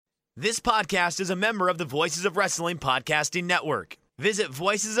This podcast is a member of the Voices of Wrestling Podcasting Network. Visit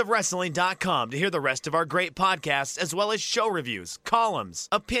voicesofwrestling.com to hear the rest of our great podcasts, as well as show reviews, columns,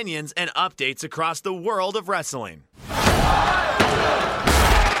 opinions, and updates across the world of wrestling. It's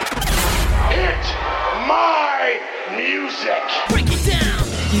my music. Break it down.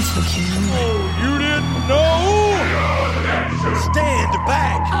 Oh, you didn't know? Stand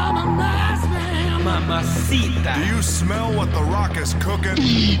back. I'm a nice man. Mamacita. Do you smell what The Rock is cooking?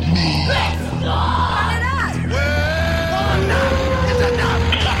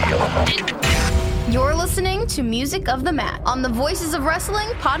 You're listening to Music of the Mat on the Voices of Wrestling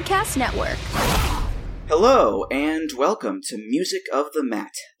Podcast Network. Hello, and welcome to Music of the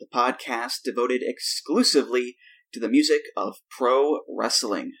Mat, the podcast devoted exclusively to the music of pro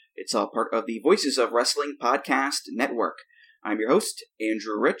wrestling. It's all part of the Voices of Wrestling Podcast Network. I'm your host,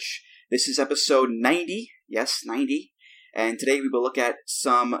 Andrew Rich. This is episode 90, yes, 90, and today we will look at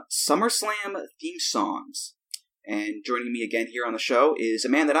some SummerSlam theme songs. And joining me again here on the show is a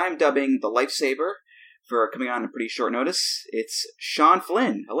man that I'm dubbing the Lifesaver for coming on pretty short notice. It's Sean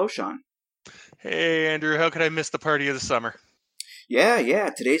Flynn. Hello, Sean. Hey, Andrew, how could I miss the party of the summer? Yeah,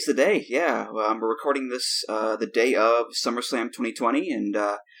 today's the day. Yeah, we're recording this the day of SummerSlam 2020,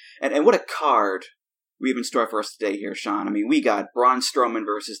 and what a card we have in store for us today here, Sean. I mean, we got Braun Strowman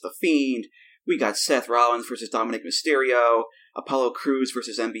versus The Fiend, we got Seth Rollins versus Dominic Mysterio, Apollo Crews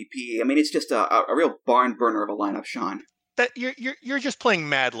versus MVP. I mean, it's just a real barn burner of a lineup, Sean. That you're just playing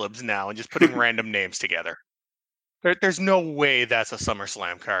Mad Libs now and just putting random names together. There's no way that's a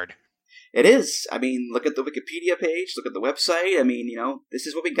SummerSlam card. It is. I mean, look at the Wikipedia page, look at the website. I mean, this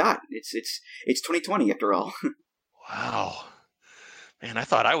is what we got. It's 2020 after all. Wow. Man, I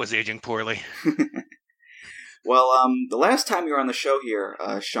thought I was aging poorly. Well, the last time you were on the show here,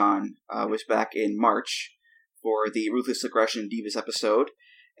 Sean, was back in March for the Ruthless Aggression Divas episode.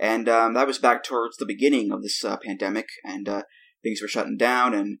 And that was back towards the beginning of this pandemic, and things were shutting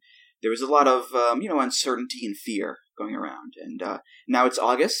down, and there was a lot of, uncertainty and fear going around. And now it's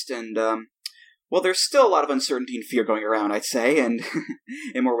August, and, well, there's still a lot of uncertainty and fear going around, I'd say, and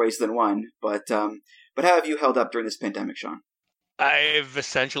in more ways than one. But how have you held up during this pandemic, Sean? I've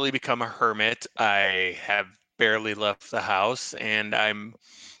essentially become a hermit. I have barely left the house, and I'm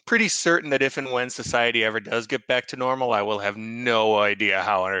pretty certain that if and when society ever does get back to normal, I will have no idea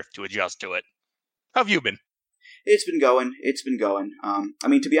how on earth to adjust to it. How have you been? It's been going. I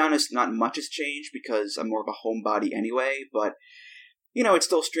mean, to be honest, not much has changed because I'm more of a homebody anyway, but, it's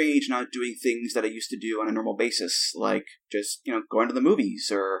still strange not doing things that I used to do on a normal basis, like just, going to the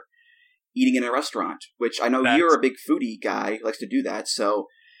movies or eating in a restaurant, which I know you're a big foodie guy who likes to do that, so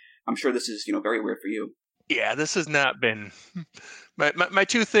I'm sure this is, very weird for you. Yeah, this has not been... My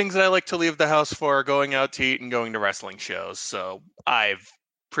two things that I like to leave the house for are going out to eat and going to wrestling shows, so I've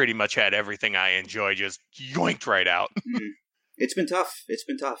pretty much had everything I enjoy just yoinked right out. It's been tough,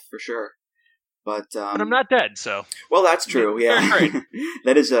 for sure. But I'm not dead, so... Well, that's true, yeah. Right.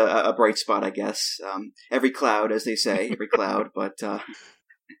 That is a bright spot, I guess. Every cloud, as they say, every cloud,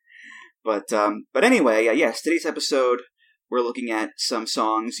 But anyway, yes, today's episode, we're looking at some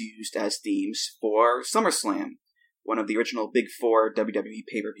songs used as themes for SummerSlam, one of the original Big Four WWE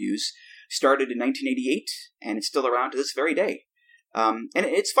pay-per-views, started in 1988, and it's still around to this very day. And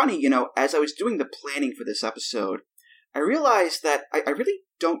it's funny, as I was doing the planning for this episode, I realized that I really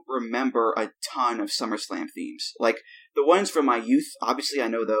don't remember a ton of SummerSlam themes. Like, the ones from my youth, obviously I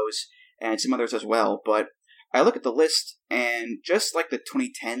know those, and some others as well, but I look at the list, and just like the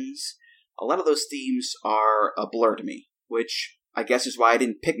 2010s, a lot of those themes are a blur to me, which I guess is why I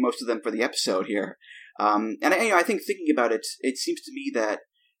didn't pick most of them for the episode here. And I think thinking about it, it seems to me that,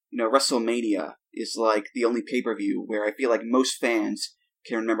 WrestleMania is like the only pay-per-view where I feel like most fans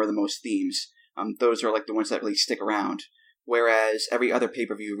can remember the most themes. Those are like the ones that really stick around. Whereas every other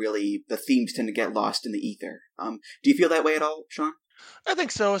pay-per-view, really, the themes tend to get lost in the ether. Do you feel that way at all, Sean? I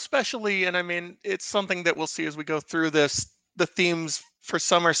think so, especially, and I mean, it's something that we'll see as we go through this. The themes for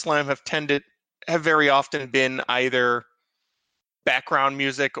SummerSlam have very often been either background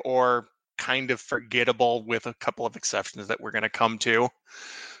music or kind of forgettable, with a couple of exceptions that we're going to come to.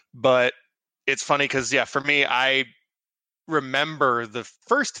 But it's funny because, for me, I remember the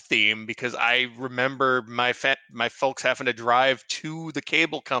first theme because I remember my folks having to drive to the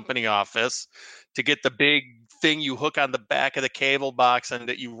cable company office to get the big thing you hook on the back of the cable box and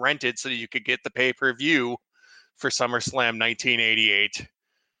that you rented so that you could get the pay-per-view for SummerSlam 1988.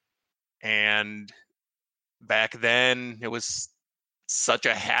 And back then, it was such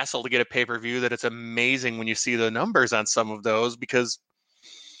a hassle to get a pay-per-view that it's amazing when you see the numbers on some of those, because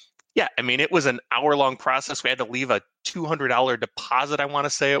Yeah, I mean, it was an hour-long process. We had to leave a $200 deposit, I want to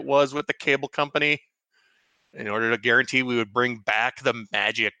say it was, with the cable company in order to guarantee we would bring back the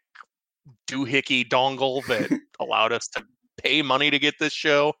magic doohickey dongle that allowed us to pay money to get this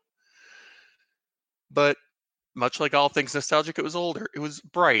show. But much like all things nostalgic, it was older. It was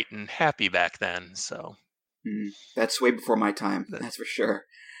bright and happy back then. So that's way before my time. That's for sure.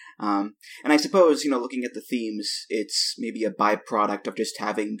 And I suppose, looking at the themes, it's maybe a byproduct of just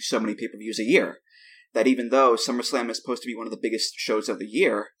having so many pay-per-views a year. That even though SummerSlam is supposed to be one of the biggest shows of the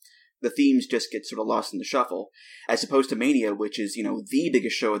year, the themes just get sort of lost in the shuffle, as opposed to Mania, which is, the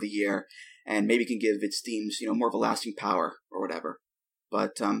biggest show of the year, and maybe can give its themes, more of a lasting power or whatever.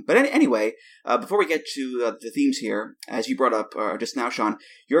 But anyway, before we get to the themes here, as you brought up just now, Sean,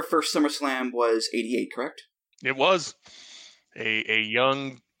 your first SummerSlam was '88, correct? It was. A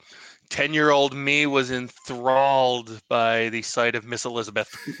young 10-year-old me was enthralled by the sight of Miss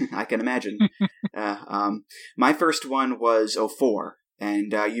Elizabeth. I can imagine. My first one was '04,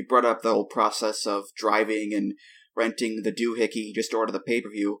 and you brought up the whole process of driving and renting the doohickey just to order the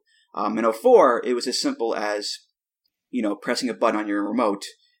pay-per-view. In '04, it was as simple as, pressing a button on your remote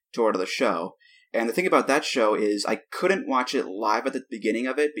to order the show. And the thing about that show is I couldn't watch it live at the beginning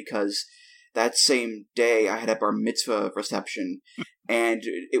of it because that same day I had a bar mitzvah reception. And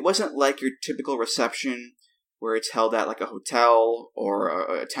it wasn't like your typical reception where it's held at like a hotel or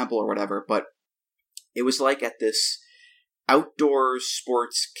a temple or whatever, but it was like at this outdoor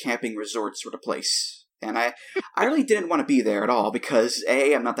sports camping resort sort of place. And I really didn't want to be there at all because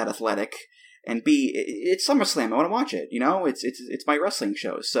A, I'm not that athletic, and B, it's SummerSlam. I want to watch it. It's my wrestling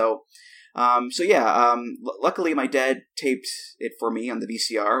show. So luckily my dad taped it for me on the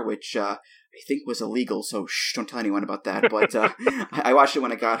VCR, which I think was illegal. So don't tell anyone about that. But I watched it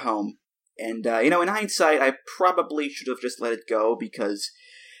when I got home, and in hindsight, I probably should have just let it go because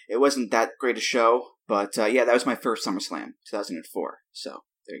it wasn't that great a show. But that was my first SummerSlam, 2004. So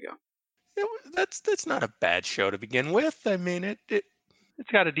there you go. That's not a bad show to begin with. I mean,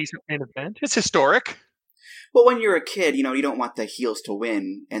 it's got a decent main event. It's historic. Well, when you're a kid, you don't want the heels to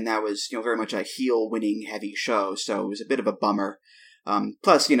win, and that was, very much a heel-winning heavy show, so it was a bit of a bummer.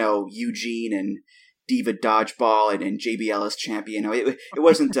 Plus, Eugene and Diva Dodgeball and JBL as champion. It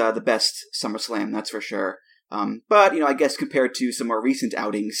wasn't the best SummerSlam, that's for sure. But, I guess compared to some more recent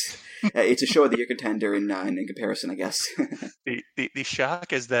outings, it's a show of the year contender in comparison, I guess. The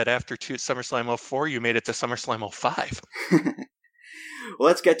shock is that after SummerSlam 04, you made it to SummerSlam 05. Well,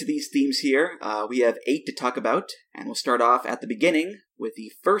 let's get to these themes here. We have 8 to talk about, and we'll start off at the beginning with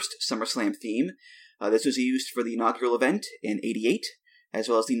the first SummerSlam theme. This was used for the inaugural event in '88, as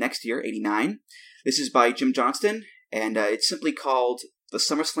well as the next year, '89. This is by Jim Johnston, and it's simply called the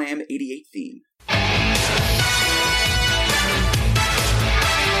SummerSlam '88 theme.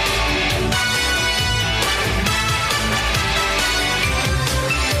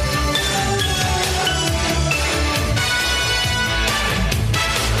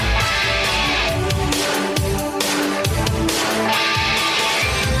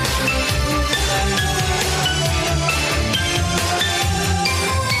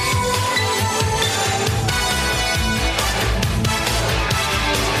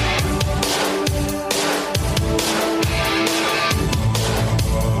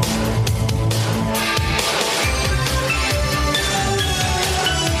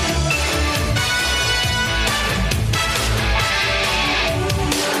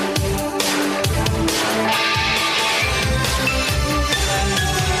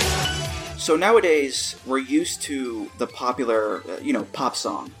 So nowadays, we're used to the popular, pop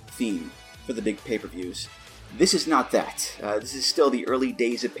song theme for the big pay-per-views. This is not that. This is still the early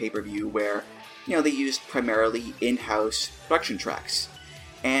days of pay-per-view where, they used primarily in-house production tracks.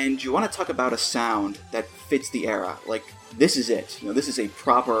 And you want to talk about a sound that fits the era. Like, this is it. This is a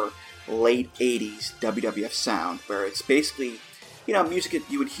proper late 80s WWF sound where it's basically, music that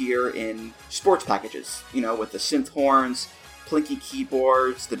you would hear in sports packages, with the synth horns, plinky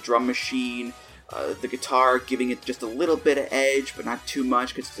keyboards, the drum machine, the guitar giving it just a little bit of edge, but not too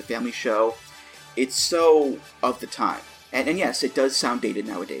much because it's a family show. It's so of the time. And yes, it does sound dated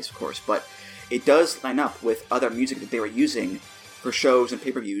nowadays, of course, but it does line up with other music that they were using for shows and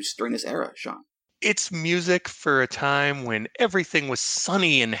pay-per-views during this era, Sean. It's music for a time when everything was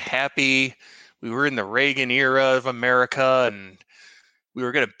sunny and happy. We were in the Reagan era of America, and we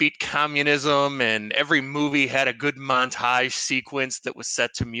were going to beat communism, and every movie had a good montage sequence that was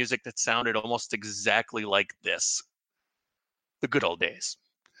set to music that sounded almost exactly like this. The good old days.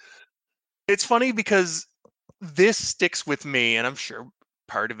 It's funny because this sticks with me, and I'm sure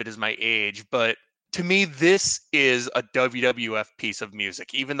part of it is my age, but to me, this is a WWF piece of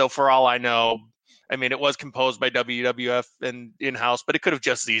music, even though for all I know, I mean, it was composed by WWF and in-house, but it could have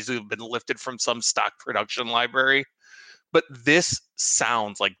just easily been lifted from some stock production library. But this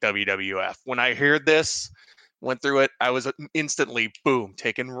sounds like WWF. When I heard this, went through it, I was instantly, boom,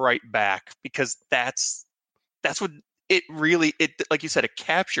 taken right back, because that's what it really, like you said, it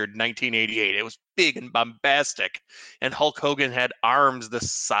captured 1988. It was big and bombastic, and Hulk Hogan had arms the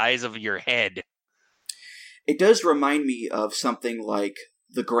size of your head. It does remind me of something like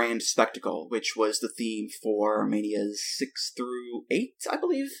The Grand Spectacle, which was the theme for Manias 6 through 8, I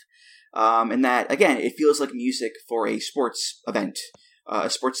believe. And that, again, it feels like music for a sports event, a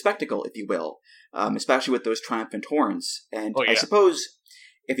sports spectacle, if you will, especially with those triumphant horns. And I suppose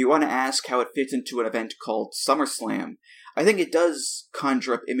if you want to ask how it fits into an event called SummerSlam, I think it does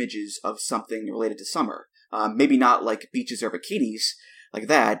conjure up images of something related to summer. Maybe not like beaches or bikinis like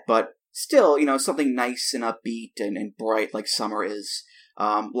that, but still, something nice and upbeat and bright like summer is.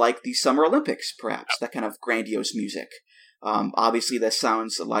 Like the Summer Olympics, perhaps, that kind of grandiose music. Obviously, that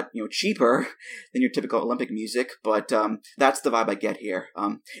sounds a lot cheaper than your typical Olympic music, but that's the vibe I get here.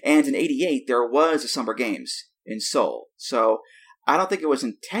 And in '88, there was a Summer Games in Seoul, so I don't think it was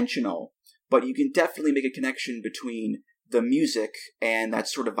intentional, but you can definitely make a connection between the music and that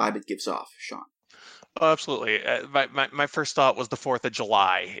sort of vibe it gives off, Sean. Oh, absolutely. My first thought was the 4th of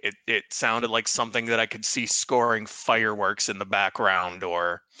July. It sounded like something that I could see scoring fireworks in the background,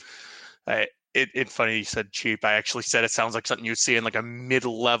 or it's funny you said cheap. I actually said it sounds like something you'd see in like a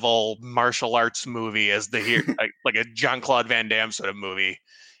mid-level martial arts movie, as like a Jean-Claude Van Damme sort of movie.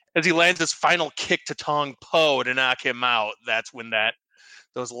 As he lands his final kick to Tong Po to knock him out, that's when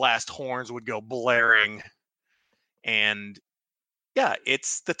those last horns would go blaring. And yeah,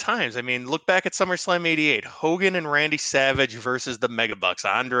 it's the times. I mean, look back at SummerSlam '88. Hogan and Randy Savage versus the Megabucks,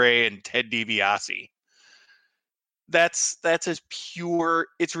 Andre and Ted DiBiase. That's as pure.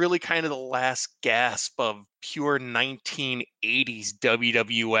 It's really kind of the last gasp of pure 1980s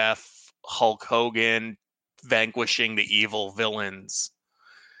WWF Hulk Hogan vanquishing the evil villains.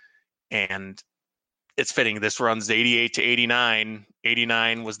 And it's fitting. This runs 88 to 89.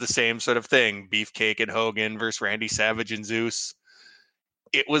 89 was the same sort of thing. Beefcake and Hogan versus Randy Savage and Zeus.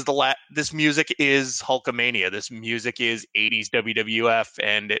 It was this music is Hulkamania. This music is 80s WWF,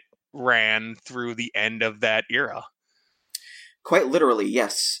 and it ran through the end of that era. Quite literally,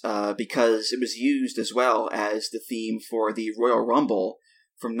 yes, because it was used as well as the theme for the Royal Rumble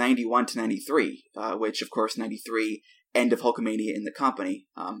from 91 to 93, which, of course, 93, end of Hulkamania in the company.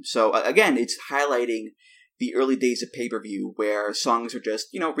 So, again, it's highlighting the early days of pay-per-view where songs are just,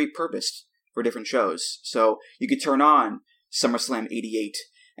 repurposed for different shows. So you could turn on SummerSlam 88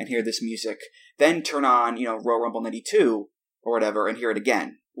 and hear this music, then turn on, Royal Rumble 92 or whatever and hear it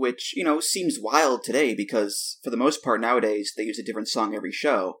again, which, seems wild today because for the most part nowadays they use a different song every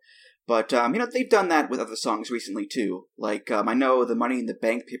show. But, they've done that with other songs recently too. Like, I know the Money in the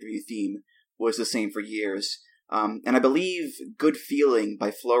Bank pay-per-view theme was the same for years. And I believe Good Feeling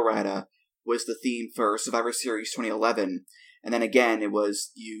by Flo Rida was the theme for Survivor Series 2011. And then again, it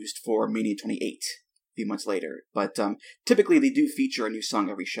was used for Mania 28 a few months later. But typically they do feature a new song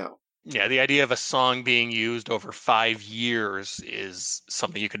every show. Yeah, the idea of a song being used over 5 years is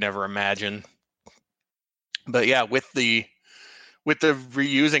something you could never imagine. But yeah, with the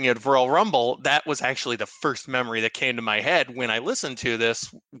reusing it for Royal Rumble, that was actually the first memory that came to my head when I listened to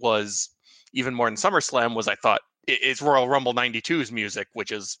this. Was even more than SummerSlam was I thought it's Royal Rumble 92's music,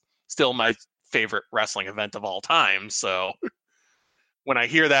 which is still my favorite wrestling event of all time. So when I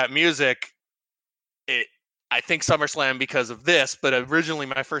hear that music, I think SummerSlam because of this, but originally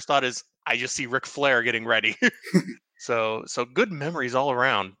my first thought is I just see Ric Flair getting ready. So good memories all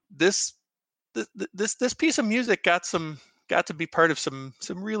around. This piece of music got to be part of some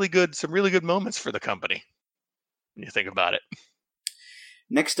really good moments for the company when you think about it.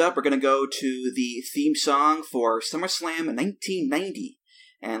 Next up, we're going to go to the theme song for SummerSlam 1990.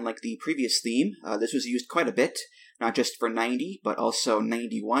 And like the previous theme, this was used quite a bit, not just for 90, but also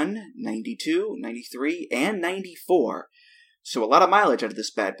 91, 92, 93, and 94. So a lot of mileage out of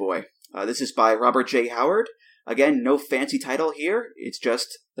this bad boy. This is by Robert J. Howard. Again, no fancy title here. It's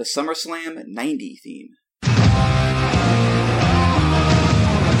just the SummerSlam 90 theme.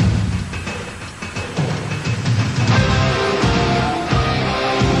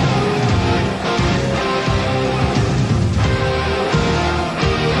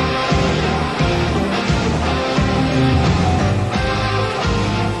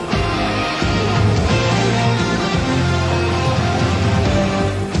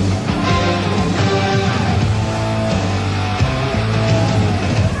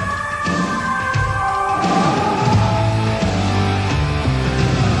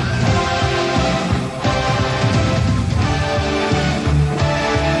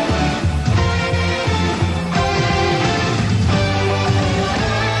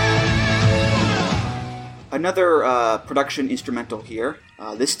 Another production instrumental here,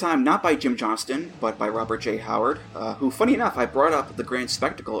 this time not by Jim Johnston, but by Robert J. Howard, who, funny enough, I brought up The Grand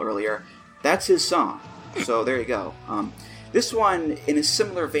Spectacle earlier. That's his song, so there you go. This one, in a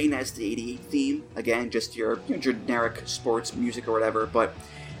similar vein as the 88 theme, again, just your generic sports music or whatever, but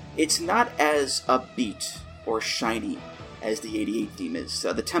it's not as upbeat or shiny as the 88 theme is.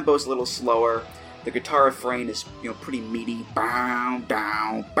 The tempo's a little slower, the guitar refrain is pretty meaty, bow,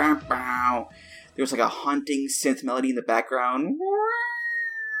 bow, bow, bow. There's like a haunting synth melody in the background.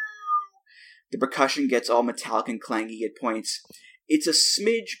 The percussion gets all metallic and clangy at points. It's a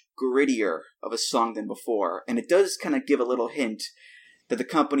smidge grittier of a song than before, and it does kind of give a little hint that the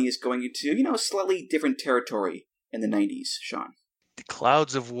company is going into, slightly different territory in the 90s, Sean. The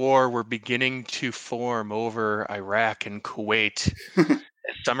clouds of war were beginning to form over Iraq and Kuwait.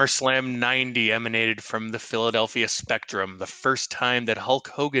 SummerSlam 90 emanated from the Philadelphia Spectrum, the first time that Hulk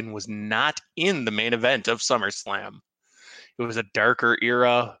Hogan was not in the main event of SummerSlam. It was a darker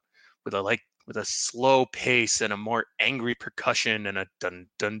era with a slow pace and a more angry percussion and a dun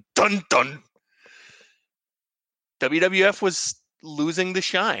dun dun dun. WWF was losing the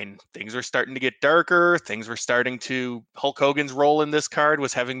shine. Things were starting to get darker. Hulk Hogan's role in this card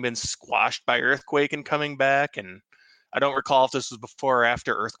was having been squashed by Earthquake and coming back, and I don't recall if this was before or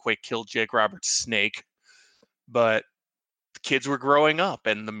after Earthquake killed Jake Roberts' snake, but the kids were growing up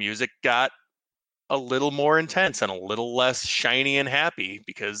and the music got a little more intense and a little less shiny and happy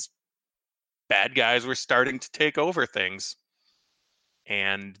because bad guys were starting to take over things.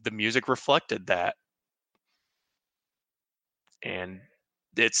 And the music reflected that. And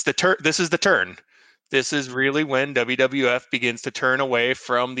this is the turn. This is really when WWF begins to turn away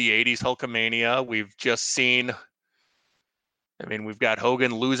from the 80s Hulkamania. We've just seen, we've got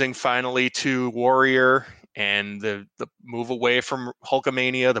Hogan losing finally to Warrior, and the move away from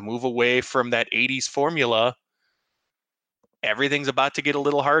Hulkamania, the move away from that 80s formula. Everything's about to get a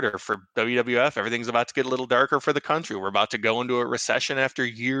little harder for WWF. Everything's about to get a little darker for the country. We're about to go into a recession after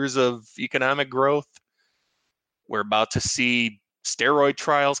years of economic growth. We're about to see steroid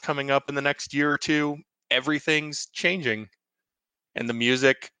trials coming up in the next year or two. Everything's changing. And the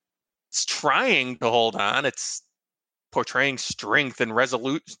music is trying to hold on. It's portraying strength and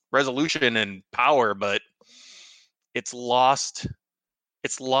resolution and power, but it's lost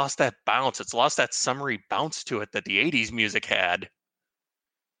that bounce. It's lost that summery bounce to it that the 80s music had.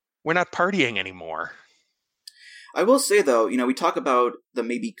 We're not partying anymore. I will say, though, we talk about the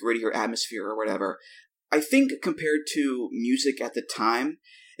maybe grittier atmosphere or whatever. I think compared to music at the time,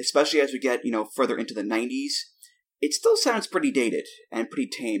 especially as we get, further into the 90s, it still sounds pretty dated and pretty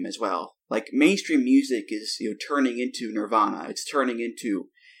tame as well. Like, mainstream music is, turning into Nirvana. It's turning into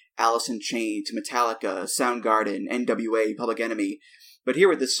Alice in Chains, Metallica, Soundgarden, NWA, Public Enemy. But here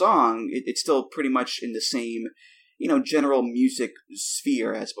with this song, it's still pretty much in the same, general music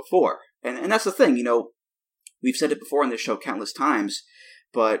sphere as before. And that's the thing, we've said it before on this show countless times,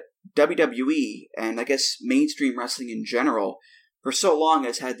 but WWE, and I guess mainstream wrestling in general, for so long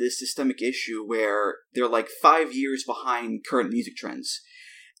has had this systemic issue where they're like 5 years behind current music trends.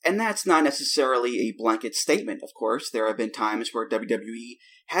 And that's not necessarily a blanket statement, of course. There have been times where WWE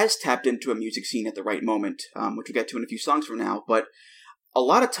has tapped into a music scene at the right moment, which we'll get to in a few songs from now, but a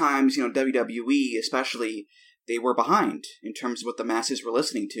lot of times, WWE especially, they were behind in terms of what the masses were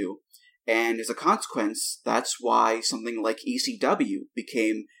listening to. And as a consequence, that's why something like ECW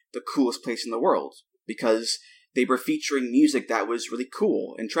became the coolest place in the world, because they were featuring music that was really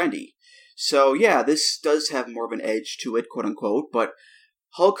cool and trendy. So yeah, this does have more of an edge to it, quote unquote, but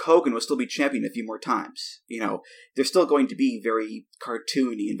Hulk Hogan will still be champion a few more times. They're still going to be very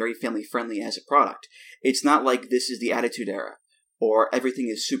cartoony and very family friendly as a product. It's not like this is the Attitude Era, or everything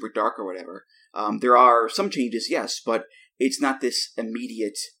is super dark or whatever. There are some changes, yes, but it's not this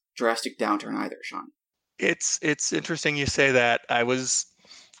immediate drastic downturn either, Sean. It's interesting you say that. I was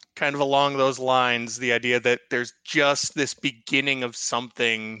kind of along those lines, the idea that there's just this beginning of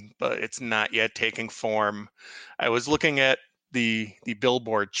something, but it's not yet taking form. I was looking at the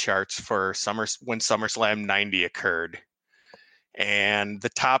Billboard charts for when SummerSlam 90 occurred. And the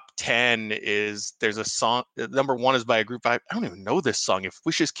top 10 there's a song, number 1 is by a group, I don't even know this song, If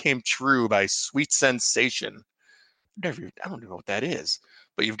Wishes Came True by Sweet Sensation. I don't even know what that is.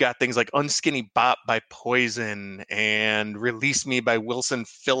 But you've got things like Unskinny Bop by Poison and Release Me by Wilson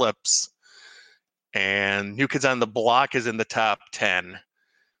Phillips. And New Kids on the Block is in the top 10.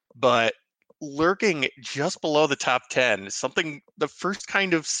 But lurking just below the top 10 is the first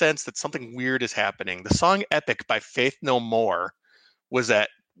kind of sense that something weird is happening. The song Epic by Faith No More was at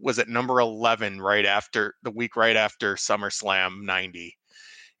number 11 the week right after SummerSlam 90.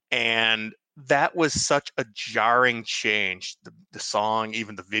 And that was such a jarring change. The song,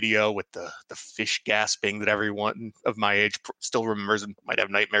 even the video with the fish gasping that everyone of my age still remembers and might have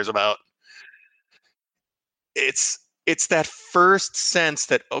nightmares about. It's that first sense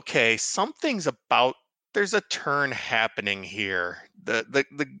that, okay, there's a turn happening here.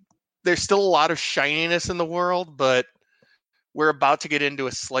 There's still a lot of shininess in the world, but we're about to get into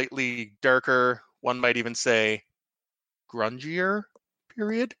a slightly darker, one might even say, grungier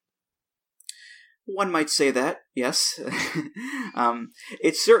period. One might say that, yes.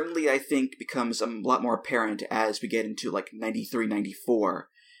 It certainly, I think, becomes a lot more apparent as we get into, like, 93, 94,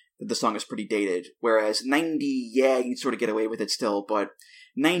 that the song is pretty dated. Whereas 90, yeah, you can sort of get away with it still, but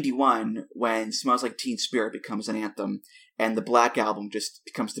 91, when Smells Like Teen Spirit becomes an anthem, and the Black Album just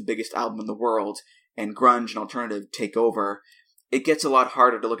becomes the biggest album in the world, and grunge and alternative take over, it gets a lot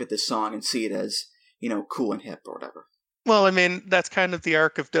harder to look at this song and see it as, cool and hip or whatever. Well, I mean, that's kind of the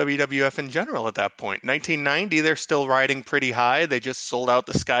arc of WWF in general at that point. 1990, they're still riding pretty high. They just sold out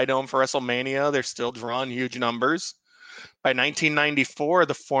the Sky Dome for WrestleMania. They're still drawing huge numbers. By 1994,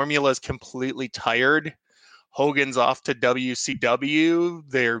 the formula is completely tired. Hogan's off to WCW.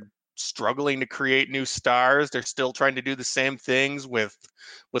 They're struggling to create new stars. They're still trying to do the same things with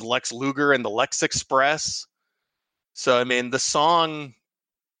Lex Luger and the Lex Express. So, I mean, the song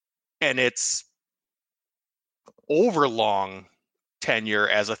and its overlong tenure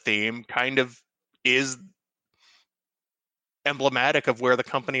as a theme kind of is emblematic of where the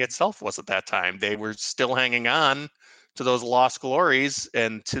company itself was at that time. They were still hanging on to those lost glories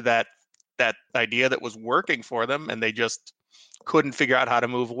and to that idea that was working for them, and they just couldn't figure out how to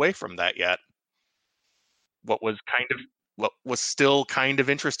move away from that yet. What was still kind of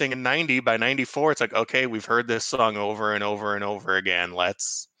interesting in 90, by 94, it's like, okay, we've heard this song over and over and over again.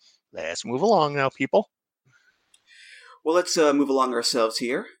 Let's move along now, people. Well, let's move along ourselves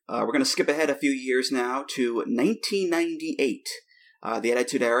here. We're going to skip ahead a few years now to 1998. The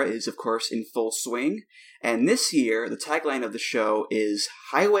Attitude Era is, of course, in full swing. And this year, the tagline of the show is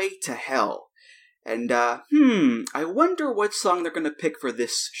Highway to Hell. And, I wonder what song they're going to pick for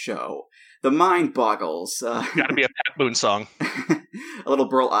this show. The mind boggles. Gotta be a Pat Boone song. A little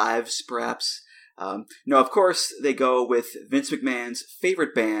Burl Ives, perhaps. No, of course, they go with Vince McMahon's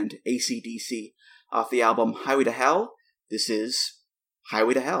favorite band, AC/DC, off the album Highway to Hell. This is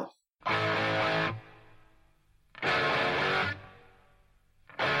Highway to Hell.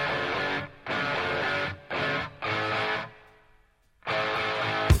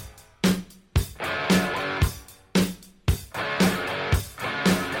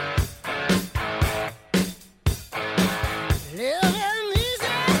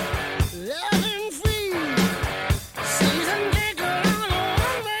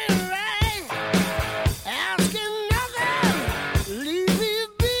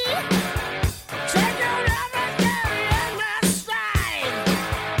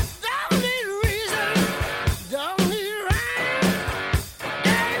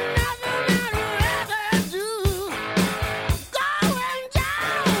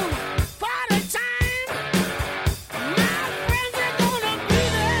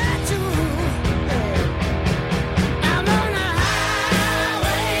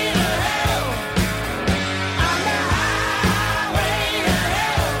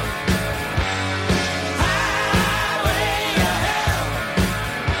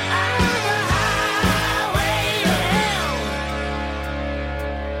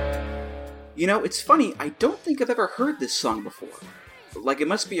 It's funny, I don't think I've ever heard this song before. Like, it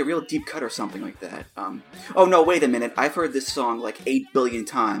must be a real deep cut or something like that. Oh no, wait a minute, I've heard this song like 8 billion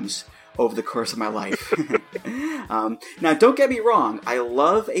times over the course of my life. Now, don't get me wrong, I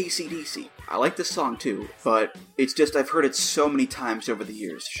love AC/DC. I like this song too, but it's just I've heard it so many times over the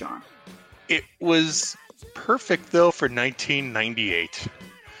years, Sean. It was perfect, though, for 1998.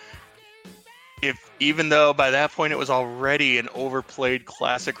 Even though by that point it was already an overplayed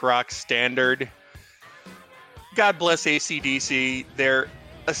classic rock standard, God bless AC/DC, they're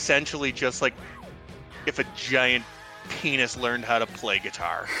essentially just like if a giant penis learned how to play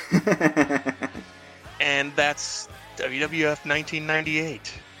guitar. And that's WWF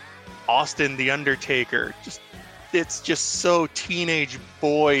 1998. Austin the Undertaker. It's just so teenage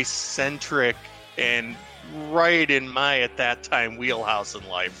boy centric and right in my, at that time, wheelhouse in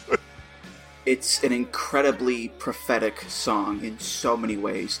life. It's an incredibly prophetic song in so many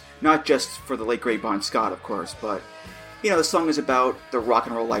ways. Not just for the late great Bon Scott, of course, but, the song is about the rock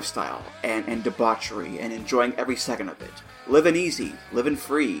and roll lifestyle and debauchery and enjoying every second of it. Living easy, living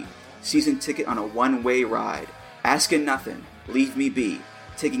free, season ticket on a one-way ride, asking nothing, leave me be,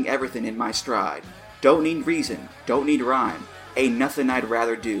 taking everything in my stride. Don't need reason, don't need rhyme, ain't nothing I'd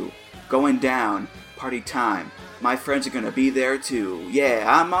rather do. going down, party time. My friends are gonna be there too. Yeah,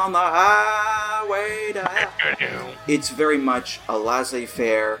 I'm on the highway to hell. It's very much a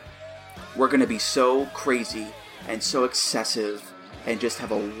laissez-faire. We're gonna be so crazy and so excessive and just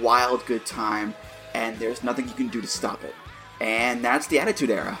have a wild good time, and there's nothing you can do to stop it. And that's the Attitude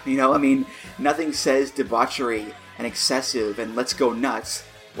Era. Nothing says debauchery and excessive and let's go nuts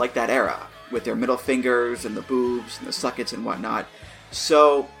like that era, with their middle fingers and the boobs and the suckets and whatnot.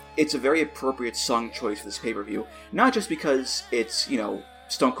 So it's a very appropriate song choice for this pay-per-view, not just because it's,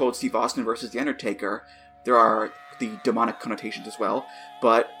 Stone Cold Steve Austin versus The Undertaker. There are the demonic connotations as well,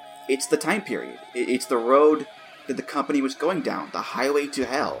 but it's the time period. It's the road that the company was going down, the highway to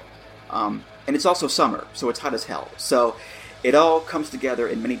hell. And it's also summer, so it's hot as hell. So it all comes together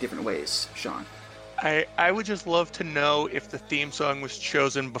in many different ways, Sean. I would just love to know if the theme song was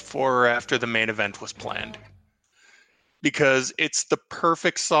chosen before or after the main event was planned. Because it's the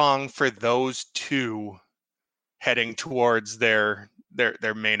perfect song for those two heading towards their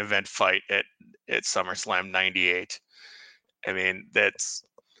main event fight at SummerSlam 98. That's...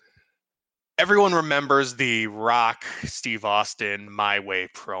 Everyone remembers the Rock, Steve Austin, My Way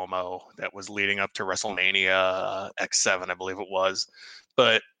promo that was leading up to WrestleMania X7, I believe it was.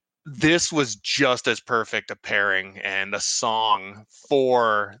 But this was just as perfect a pairing and a song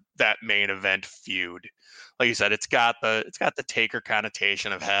for that main event feud. Like you said, it's got the Taker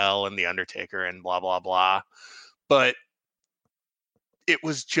connotation of hell and the Undertaker and blah blah blah, but it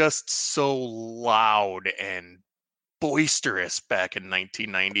was just so loud and boisterous back in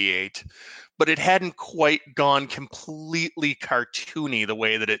 1998. But it hadn't quite gone completely cartoony the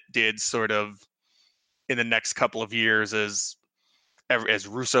way that it did sort of in the next couple of years as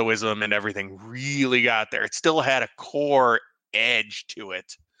Russoism and everything really got there. It still had a core edge to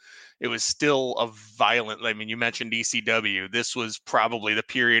it. It was still a violent... you mentioned ECW. This was probably the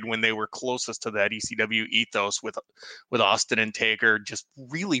period when they were closest to that ECW ethos with Austin and Taker, just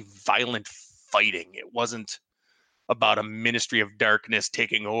really violent fighting. It wasn't about a Ministry of Darkness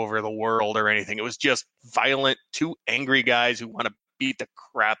taking over the world or anything. It was just violent, two angry guys who want to beat the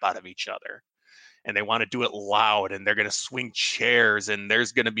crap out of each other. And they want to do it loud, and they're going to swing chairs, and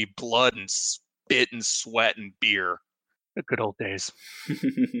there's going to be blood and spit and sweat and beer. The good old days.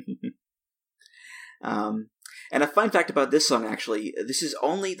 And a fun fact about this song, actually, this is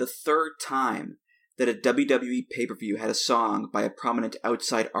only the third time that a WWE pay-per-view had a song by a prominent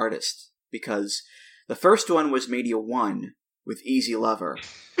outside artist, because the first one was Mania 1 with Easy Lover.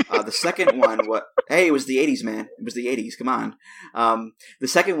 The second one was... Hey, it was the 80s, man. It was the 80s. Come on. The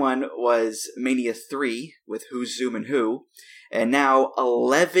second one was Mania 3 with Who's Zoomin' Who. And now,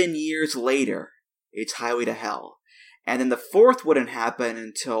 11 years later, it's Highway to Hell. And then the fourth wouldn't happen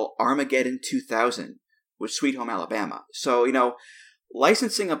until Armageddon 2000 with Sweet Home Alabama. So,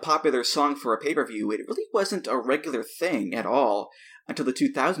 licensing a popular song for a pay-per-view, it really wasn't a regular thing at all until the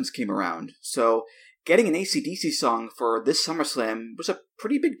 2000s came around. So getting an AC/DC song for this SummerSlam was a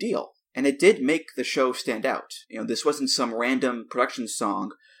pretty big deal. And it did make the show stand out. This wasn't some random production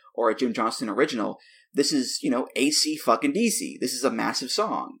song or a Jim Johnston original. This is, AC fucking DC. This is a massive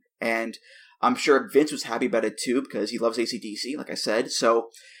song. And I'm sure Vince was happy about it too, because he loves AC/DC, like I said. So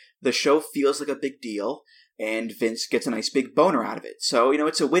the show feels like a big deal, and Vince gets a nice big boner out of it. So,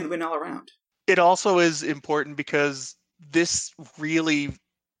 it's a win-win all around. It also is important because this really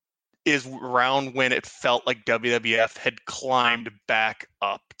is around when it felt like WWF had climbed back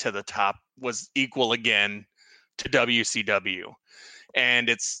up to the top, was equal again to WCW. And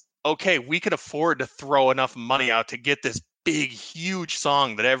it's, okay, we could afford to throw enough money out to get this big, huge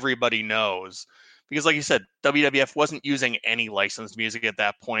song that everybody knows. Because like you said, WWF wasn't using any licensed music at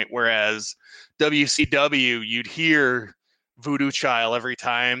that point, whereas WCW, you'd hear Voodoo Child every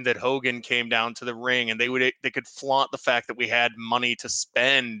time that Hogan came down to the ring, and they could flaunt the fact that we had money to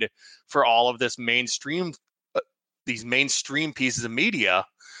spend for all of this these mainstream pieces of media,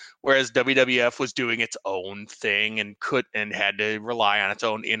 whereas WWF was doing its own thing and had to rely on its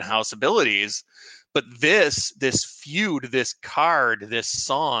own in-house abilities. But this feud, this card, this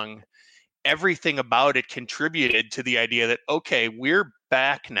song, everything about it contributed to the idea that, okay, we're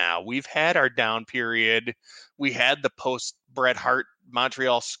back now. We've had our down period. We had the post Bret Hart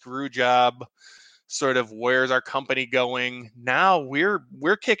Montreal screw job, sort of where's our company going? Now we're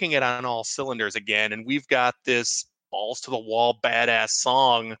kicking it on all cylinders again, and we've got this balls to the wall badass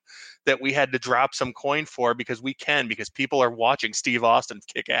song that we had to drop some coin for because people are watching Steve Austin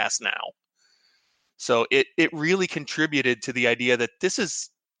kick ass now. So it really contributed to the idea that this is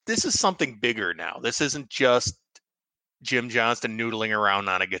something bigger now. This isn't just Jim Johnston noodling around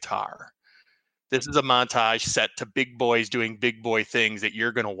on a guitar. This is a montage set to big boys doing big boy things that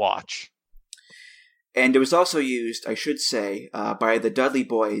you're going to watch. And it was also used, I should say, by the Dudley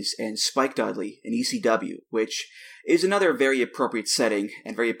Boys and Spike Dudley in ECW, which is another very appropriate setting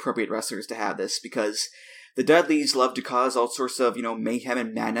and very appropriate wrestlers to have this, because the Dudleys love to cause all sorts of, mayhem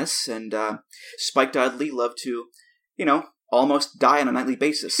and madness, and Spike Dudley loved to, almost die on a nightly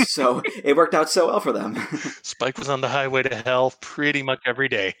basis. So it worked out so well for them. Spike was on the highway to hell pretty much every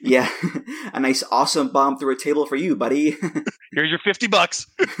day. Yeah. A nice awesome bomb through a table for you, buddy. Here's your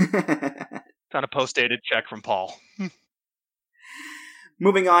 $50. On a post-dated check from Paul.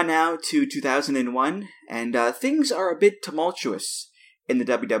 Moving on now to 2001, and things are a bit tumultuous in the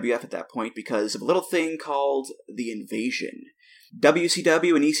WWF at that point because of a little thing called the Invasion.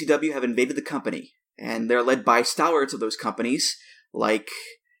 WCW and ECW have invaded the company, and they're led by stalwarts of those companies, like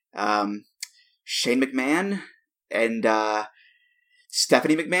Shane McMahon and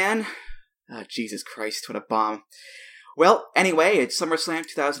Stephanie McMahon. Oh, Jesus Christ, what a bomb. Well, anyway, it's SummerSlam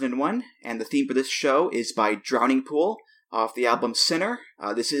 2001, and the theme for this show is by Drowning Pool off the album Sinner.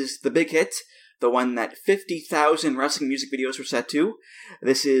 This is the big hit, the one that 50,000 wrestling music videos were set to.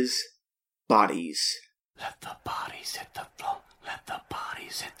 This is Bodies. Let the bodies hit the floor. Let the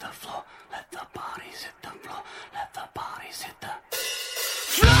bodies hit the floor. Let the bodies hit the floor. Let the bodies hit the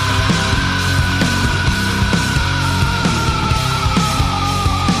floor.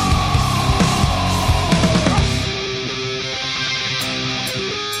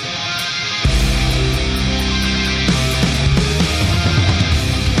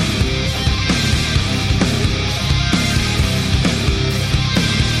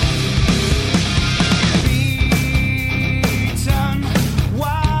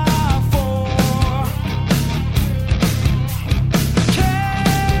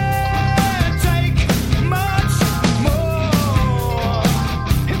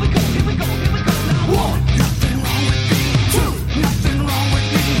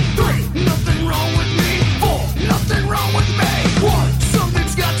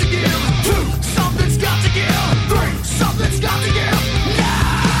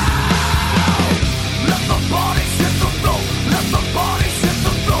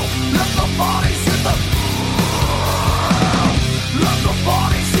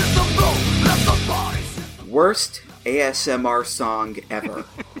 Worst ASMR song ever.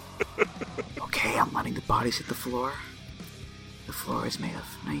 Okay, I'm letting the bodies hit the floor. The floor is made of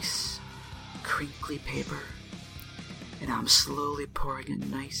nice, crinkly paper. And I'm slowly pouring a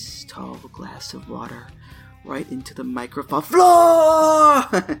nice, tall glass of water right into the microphone floor!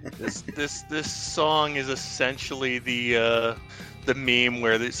 This song is essentially the meme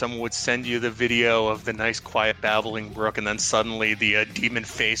where someone would send you the video of the nice, quiet, babbling brook, and then suddenly the demon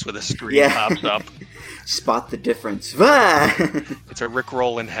face with a scream pops up. Spot the difference. It's a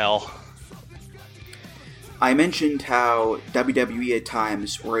Rickroll in hell. I mentioned how WWE at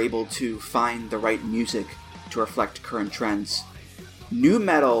times were able to find the right music to reflect current trends. Nu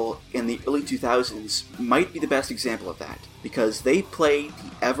metal in the early 2000s might be the best example of that, because they played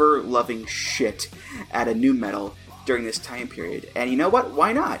the ever-loving shit out of nu metal during this time period. And you know what?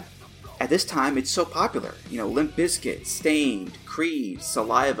 Why not? At this time, it's so popular. Limp Bizkit, Stained, Creed,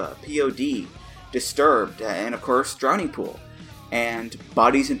 Saliva, POD, Disturbed, and of course, Drowning Pool. And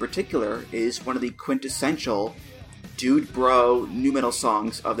Bodies in particular is one of the quintessential dude bro nu metal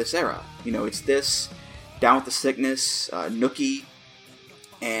songs of this era. It's this, Down with the Sickness, Nookie,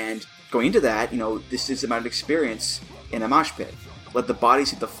 and going into that, this is about an experience in a mosh pit. Let the Bodies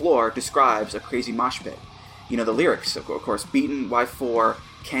hit the floor describes a crazy mosh pit. The lyrics, of course, beaten by 4,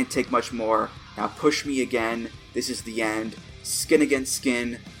 can't take much more, now push me again, this is the end, skin against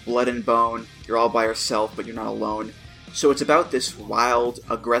skin, blood and bone, you're all by yourself, but you're not alone. So it's about this wild,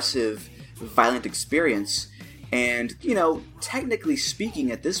 aggressive, violent experience, and, technically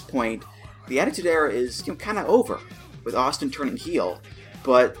speaking at this point, the Attitude Era is, kind of over, with Austin turning heel,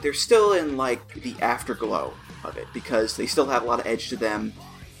 but they're still in, the afterglow of it, because they still have a lot of edge to them,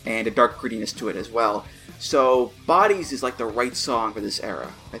 and a dark grittiness to it as well. So, Bodies is the right song for this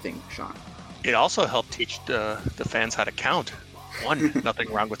era, I think, Sean. It also helped teach the fans how to count. 1,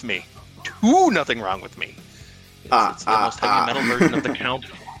 nothing wrong with me. 2, nothing wrong with me. It's the most heavy metal version of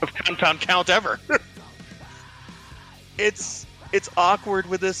the compound count ever. It's awkward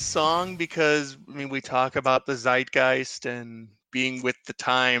with this song because, we talk about the zeitgeist and being with the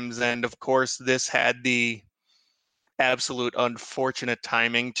times, and of course this had the absolute unfortunate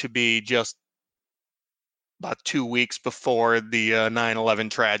timing to be just about 2 weeks before the 9/11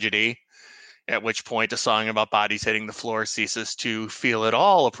 tragedy, at which point a song about bodies hitting the floor ceases to feel at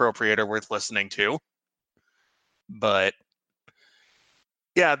all appropriate or worth listening to. But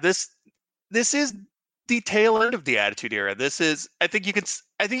yeah, this this is the tail end of the Attitude Era. I think you could,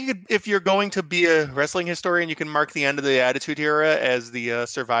 if you're going to be a wrestling historian, you can mark the end of the Attitude Era as the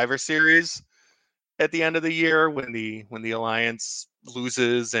Survivor Series at the end of the year when the Alliance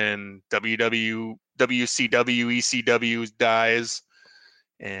loses and WCW, ECW dies,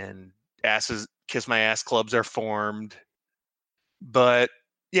 and Kiss My Ass clubs are formed. But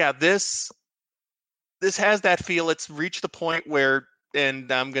yeah, this has that feel. It's reached the point where,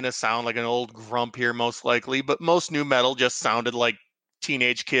 and I'm going to sound like an old grump here most likely, but most new metal just sounded like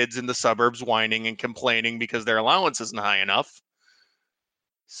teenage kids in the suburbs whining and complaining because their allowance isn't high enough.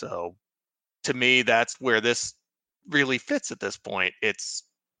 So to me, that's where this really fits at this point. It's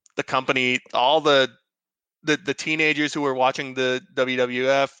the company, all the teenagers who were watching the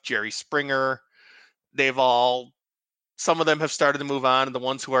WWF, Jerry Springer, some of them have started to move on, and the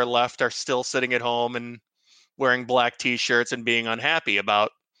ones who are left are still sitting at home and wearing black t-shirts and being unhappy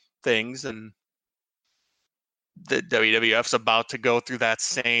about things. And the WWF's about to go through that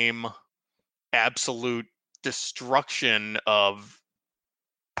same absolute destruction of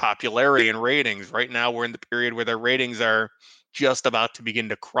popularity and ratings. Right now, we're in the period where their ratings are just about to begin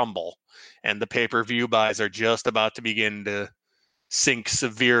to crumble, and the pay-per-view buys are just about to begin to sink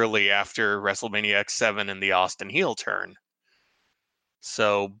severely after WrestleMania X7 and the Austin heel turn.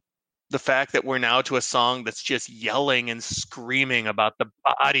 So the fact that we're now to a song that's just yelling and screaming about the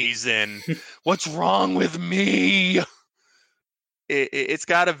bodies and what's wrong with me, it's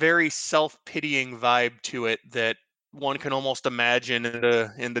got a very self-pitying vibe to it that one can almost imagine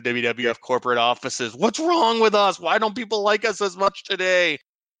in the WWF corporate offices. What's wrong with us? Why don't people like us as much today?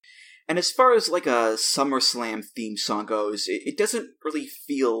 And as far as like a SummerSlam theme song goes, it doesn't really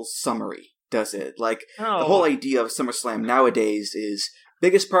feel summery, does it? Like, The whole idea of SummerSlam nowadays is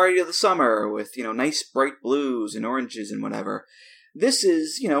biggest party of the summer with, nice bright blues and oranges and whatever. This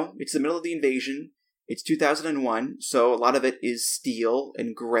is, it's the middle of the invasion. It's 2001, so a lot of it is steel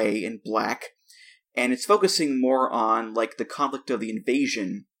and gray and black. And it's focusing more on, like, the conflict of the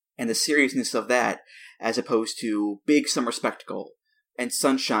invasion and the seriousness of that, as opposed to big summer spectacle and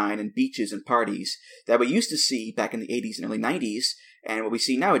sunshine and beaches and parties that we used to see back in the 80s and early 90s and what we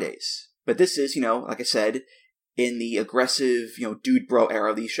see nowadays. But this is, like I said, in the aggressive, dude bro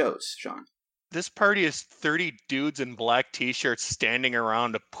era of these shows, Sean. This party is 30 dudes in black t-shirts standing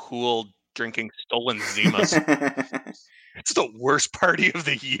around a pool drinking stolen Zimas. It's the worst party of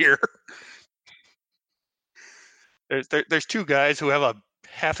the year. There's two guys who have a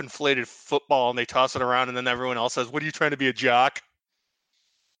half-inflated football and they toss it around, and then everyone else says, "What are you trying to be, a jock?"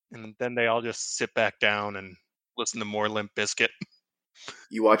 And then they all just sit back down and listen to more Limp Bizkit.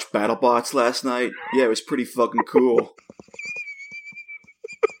 You watched BattleBots last night? Yeah, it was pretty fucking cool.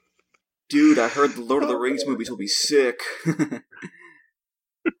 Dude, I heard the Lord of the Rings movies will be sick.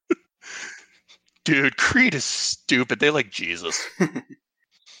 Dude, Creed is stupid. They like Jesus.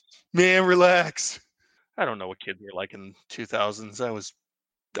 Man, relax. I don't know what kids were like in 2000s. I was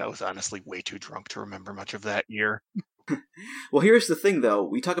honestly way too drunk to remember much of that year. Well, here's the thing, though.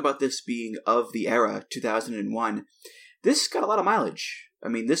 We talk about this being of the era, 2001. This got a lot of mileage. I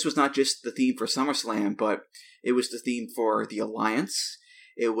mean, this was not just the theme for SummerSlam, but it was the theme for the Alliance.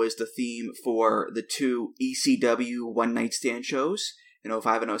 It was the theme for the two ECW one-night stand shows in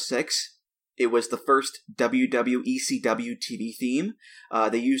 05 and 06. It was the first WWECW TV theme.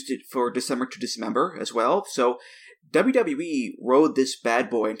 They used it for December to Dismember as well. So WWE rode this bad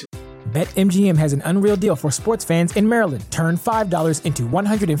boy into... BetMGM has an unreal deal for sports fans in Maryland. Turn $5 into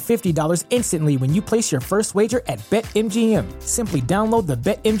 $150 instantly when you place your first wager at BetMGM. Simply download the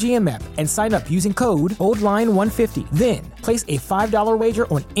BetMGM app and sign up using code OldLine150. Then, place a $5 wager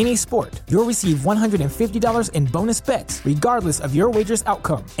on any sport. You'll receive $150 in bonus bets, regardless of your wager's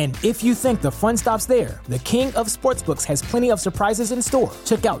outcome. And if you think the fun stops there, the king of sportsbooks has plenty of surprises in store.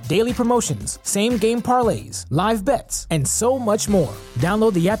 Check out daily promotions, same-game parlays, live bets, and so much more.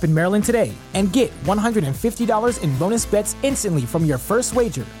 Download the app in Maryland today and get $150 in bonus bets instantly from your first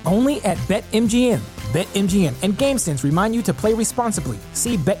wager. Only at BetMGM. BetMGM and GameSense remind you to play responsibly.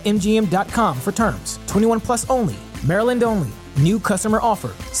 See BetMGM.com for terms. 21 plus only. Maryland only. New customer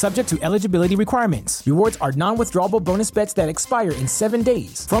offer. Subject to eligibility requirements. Rewards are non-withdrawable bonus bets that expire in 7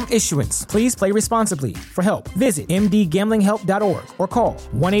 days. From issuance, please play responsibly. For help, visit mdgamblinghelp.org or call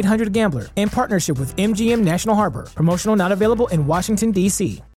 1-800-GAMBLER in partnership with MGM National Harbor. Promotional not available in Washington,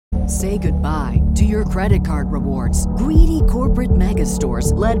 D.C. Say goodbye to your credit card rewards. Greedy corporate mega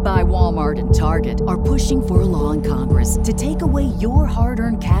stores, led by Walmart and Target, are pushing for a law in Congress to take away your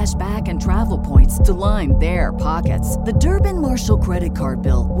hard-earned cash back and travel points to line their pockets. The Durbin-Marshall credit card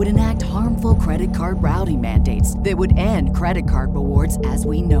bill would enact harmful credit card routing mandates that would end credit card rewards as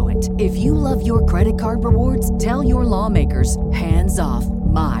we know it. If you love your credit card rewards, tell your lawmakers, hands off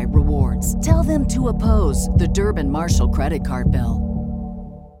my rewards. Tell them to oppose the Durbin-Marshall credit card bill.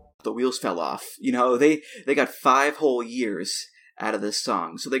 The wheels fell off. You know, they got 5 whole years out of this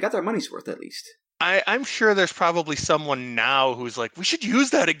song, so they got their money's worth at least. I'm sure there's probably someone now who's like, we should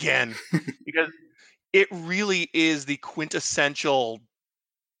use that again. Because it really is the quintessential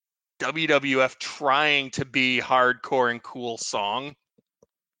WWF trying to be hardcore and cool song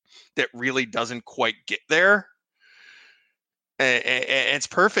that really doesn't quite get there. And it's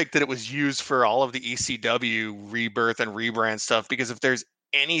perfect that it was used for all of the ECW rebirth and rebrand stuff, because if there's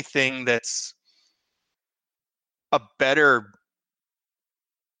anything that's a better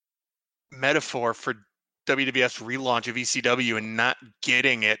metaphor for WWF's relaunch of ECW and not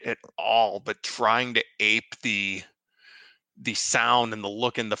getting it at all, but trying to ape the sound and the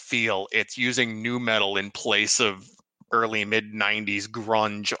look and the feel, it's using nu metal in place of early mid 90s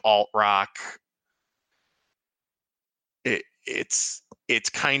grunge alt rock. It's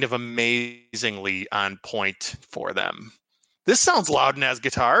kind of amazingly on point for them. This sounds loud and has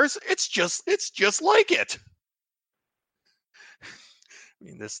guitars. It's just like it. I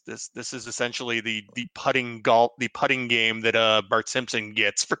mean, this is essentially the putting game that Bart Simpson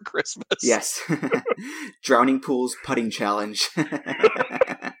gets for Christmas. Yes. Drowning Pool's putting challenge.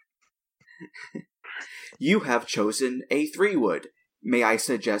 You have chosen a 3-wood. May I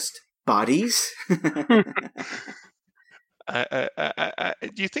suggest bodies?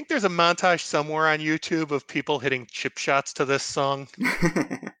 Do you think there's a montage somewhere on YouTube of people hitting chip shots to this song?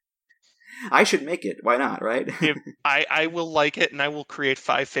 I should make it. Why not, right? I will like it, and I will create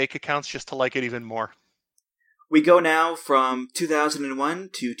 5 fake accounts just to like it even more. We go now from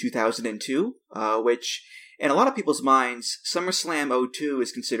 2001 to 2002, which, in a lot of people's minds, SummerSlam 02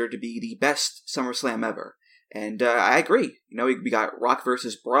 is considered to be the best SummerSlam ever. And I agree. You know, we got Rock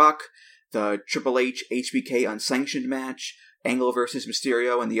versus Brock, the Triple H HBK unsanctioned match, Angle versus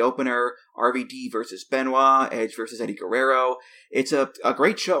Mysterio in the opener, RVD versus Benoit, Edge versus Eddie Guerrero. It's a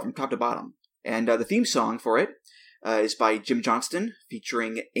great show from top to bottom. And the theme song for it is by Jim Johnston,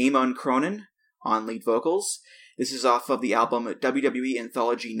 featuring Eamon Cronin on lead vocals. This is off of the album WWE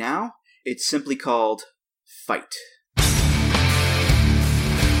Anthology Now. It's simply called Fight.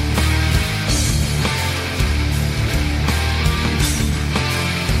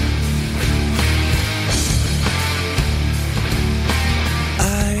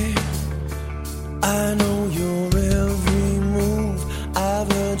 I know your every move,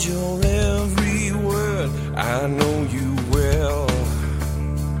 I've heard your every word, I know you well.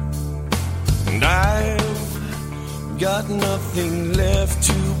 And I've got nothing left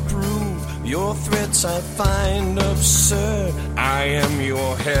to prove, your threats I find absurd, I am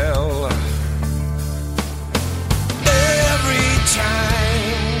your hell. Every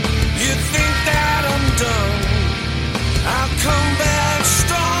time you think that I'm done, I'll come back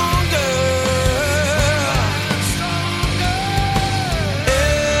stronger.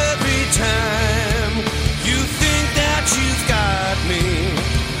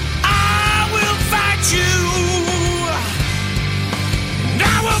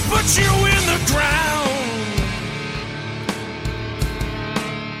 Put you in the ground.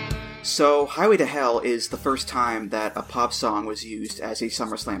 So, Highway to Hell is the first time that a pop song was used as a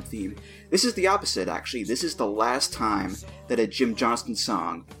SummerSlam theme. This is the opposite, actually. This is the last time that a Jim Johnston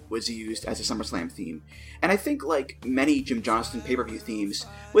song was used as a SummerSlam theme. And I think, like many Jim Johnston pay-per-view themes,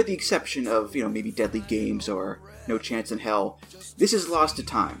 with the exception of, maybe Deadly Games or No Chance in Hell, this is lost to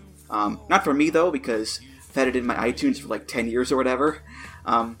time. Not for me, though, because I've had it in my iTunes for like 10 years or whatever.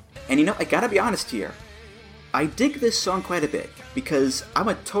 And I gotta be honest here. I dig this song quite a bit, because I'm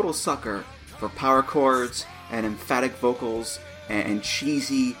a total sucker for power chords and emphatic vocals and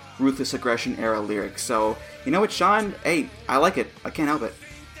cheesy, ruthless aggression era lyrics. So, you know what, Sean? Hey, I like it. I can't help it.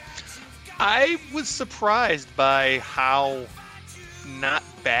 I was surprised by how not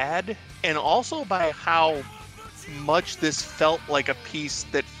bad, and also by how much this felt like a piece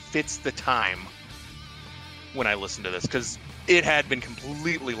that fits the time when I listened to this, because it had been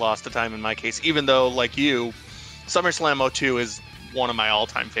completely lost to time in my case, even though, like you, SummerSlam 02 is one of my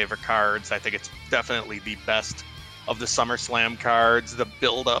all-time favorite cards. I think it's definitely the best of the SummerSlam cards. The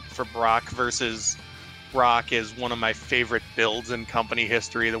build-up for Brock versus Rock is one of my favorite builds in company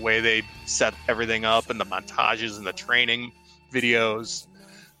history, the way they set everything up and the montages and the training videos.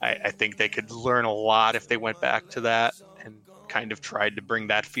 I think they could learn a lot if they went back to that and kind of tried to bring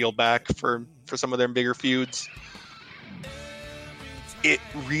that feel back for some of their bigger feuds. It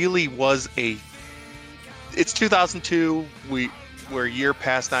really was it's 2002. We're a year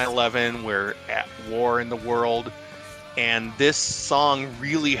past 9/11. We're at war in the world. And this song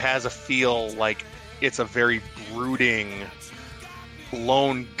really has a feel like it's a very brooding,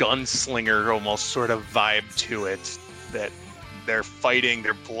 lone gunslinger almost sort of vibe to it. That they're fighting,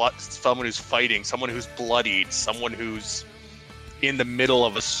 someone who's fighting, someone who's bloodied, someone who's in the middle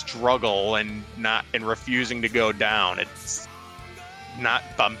of a struggle and refusing to go down. It's not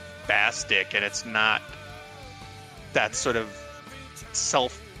bombastic, and it's not that sort of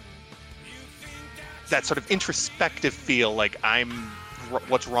introspective feel like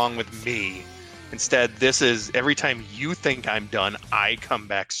what's wrong with me. Instead, this is every time you think I'm done, I come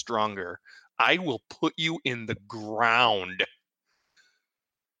back stronger. I will put you in the ground.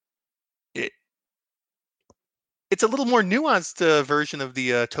 It's a little more nuanced version of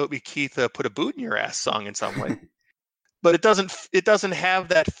the Toby Keith "Put a Boot in Your Ass" song in some way, but it doesn't have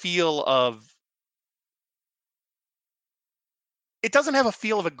that feel of. It doesn't have a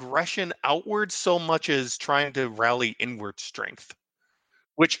feel of aggression outward so much as trying to rally inward strength,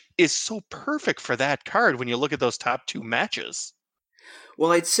 which is so perfect for that card when you look at those top two matches.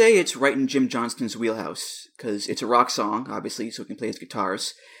 Well, I'd say it's right in Jim Johnston's wheelhouse, because it's a rock song, obviously, so he can play his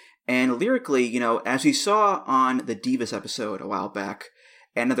guitars. And lyrically, as we saw on the Divas episode a while back,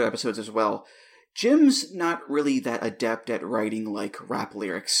 and other episodes as well, Jim's not really that adept at writing like rap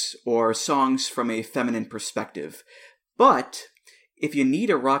lyrics, or songs from a feminine perspective. But if you need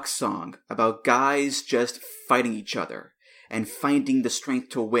a rock song about guys just fighting each other, and finding the strength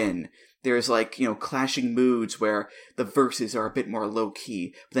to win, there's clashing moods where the verses are a bit more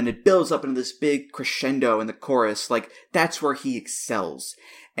low-key, but then it builds up into this big crescendo in the chorus, that's where he excels.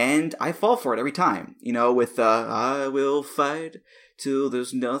 And I fall for it every time, with I will fight till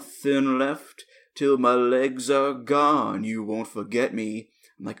there's nothing left, till my legs are gone, you won't forget me.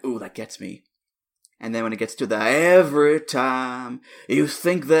 I'm like, ooh, that gets me. And then when it gets to the every time you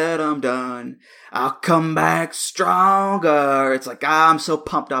think that I'm done, I'll come back stronger. It's like, I'm so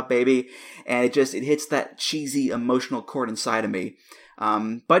pumped up, baby. And it hits that cheesy emotional chord inside of me.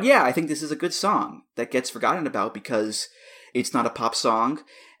 But yeah, I think this is a good song that gets forgotten about because it's not a pop song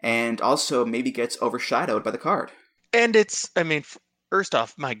and also maybe gets overshadowed by the card. And first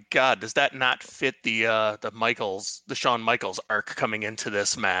off, my God, does that not fit the Shawn Michaels arc coming into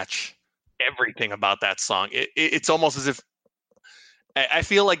this match? Everything about that song. It's almost as if I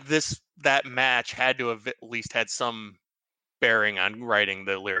feel like that match had to have at least had some bearing on writing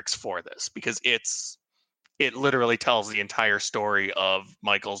the lyrics for this, because it literally tells the entire story of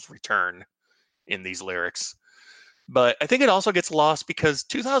Michael's return in these lyrics. But I think it also gets lost because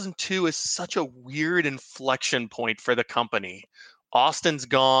 2002 is such a weird inflection point for the company. Austin's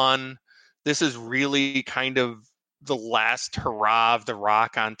gone. This is really kind of the last hurrah of The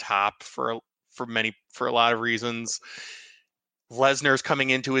Rock on top for a lot of reasons. Lesnar's coming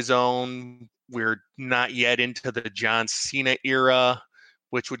into his own. We're not yet into the John Cena era,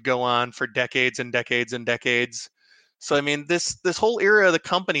 which would go on for decades and decades and decades. So this whole era of the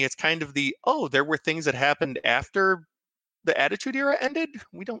company, it's kind of there were things that happened after the Attitude Era ended.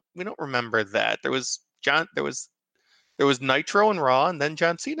 We don't remember that. There was Nitro and Raw, and then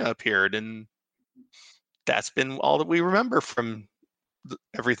John Cena appeared, and that's been all that we remember from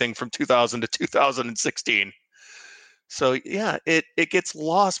everything from 2000 to 2016. So yeah, it gets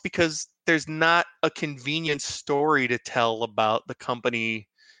lost because there's not a convenient story to tell about the company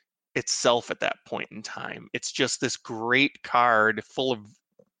itself at that point in time. It's just this great card full of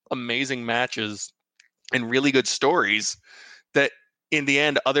amazing matches and really good stories that in the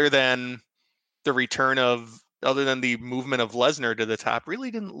end, other than the movement of Lesnar to the top,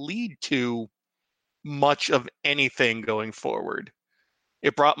 really didn't lead to much of anything going forward.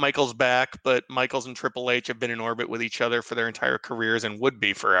 It brought Michaels back, but Michaels and Triple H have been in orbit with each other for their entire careers and would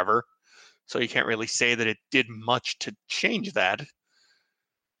be forever. So you can't really say that it did much to change that.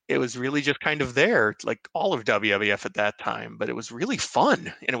 It was really just kind of there, like all of WWF at that time, but it was really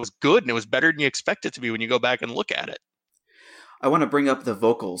fun and it was good and it was better than you expect it to be when you go back and look at it. I want to bring up the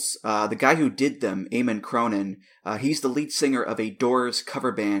vocals. The guy who did them, Eamon Cronin, he's the lead singer of a Doors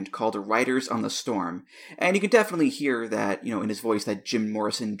cover band called Riders on the Storm. And you can definitely hear that, in his voice, that Jim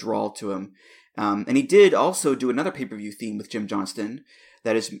Morrison drawl to him. And he did also do another pay-per-view theme with Jim Johnston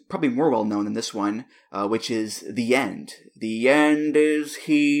that is probably more well-known than this one, which is The End. The end is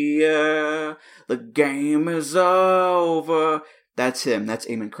here. The game is over. That's him. That's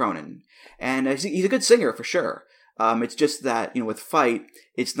Eamon Cronin. And he's a good singer, for sure. It's just that, with Fight,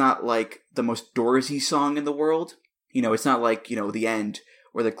 it's not like the most Doorsy song in the world. It's not like, The End,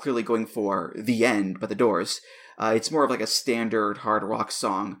 where they're clearly going for The End by the Doors. It's more of like a standard hard rock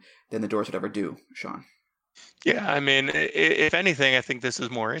song than the Doors would ever do, Sean. Yeah, I mean, if anything, I think this is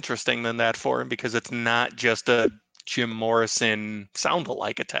more interesting than that for him because it's not just a Jim Morrison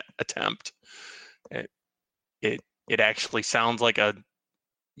sound-alike attempt. It actually sounds like a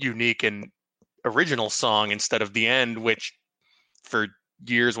unique and original song instead of The End, which for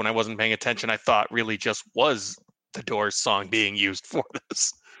years when I wasn't paying attention, I thought really just was the Doors song being used for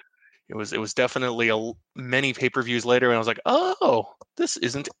this. It was definitely many pay-per-views later, and I was like, oh, this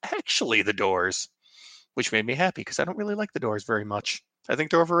isn't actually the Doors, which made me happy because I don't really like the Doors very much. I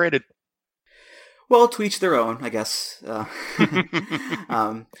think they're overrated. Well, to each their own, I guess.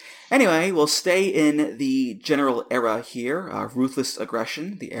 Anyway, we'll stay in the general era here, Ruthless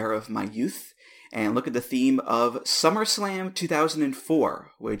Aggression, the era of my youth, and look at the theme of SummerSlam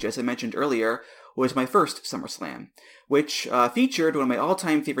 2004, which, as I mentioned earlier, was my first SummerSlam, which featured one of my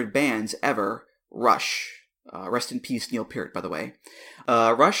all-time favorite bands ever, Rush. Rest in peace, Neil Peart, by the way.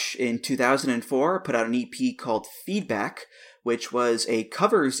 Rush, in 2004, put out an EP called Feedback, which was a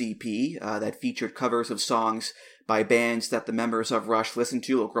covers EP that featured covers of songs by bands that the members of Rush listened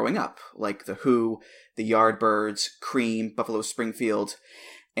to growing up, like The Who, The Yardbirds, Cream, Buffalo Springfield.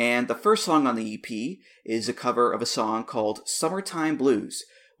 And the first song on the EP is a cover of a song called Summertime Blues,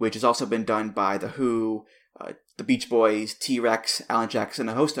 which has also been done by The Who, the Beach Boys, T-Rex, Alan Jackson,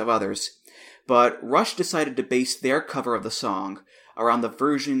 and a host of others. But Rush decided to base their cover of the song around the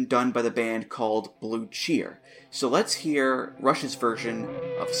version done by the band called Blue Cheer. So let's hear Rush's version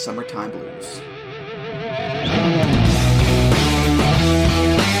of Summertime Blues.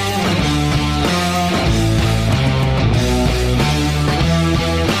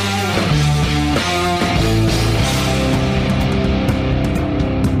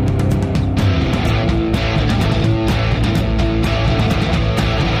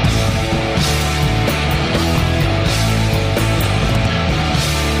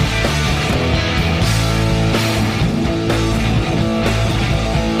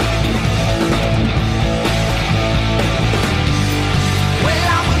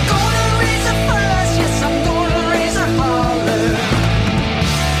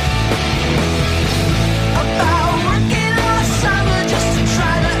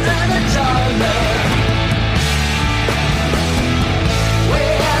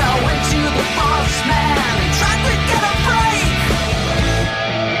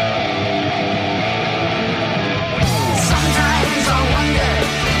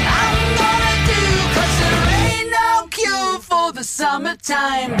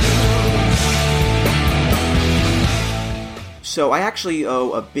 So I actually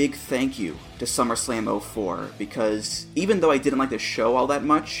owe a big thank you to SummerSlam 04 because even though I didn't like the show all that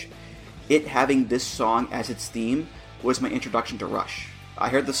much, it having this song as its theme was my introduction to Rush. I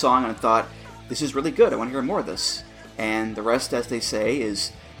heard the song and I thought, this is really good, I want to hear more of this. And the rest, as they say,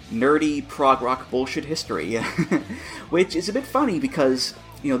 is nerdy prog rock bullshit history. Which is a bit funny because,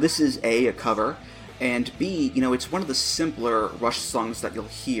 this is A, cover, and B, it's one of the simpler Rush songs that you'll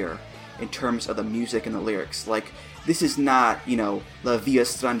hear in terms of the music and the lyrics. Like, this is not, La Via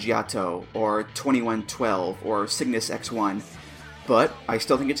Strangiato or 2112 or Cygnus X1, but I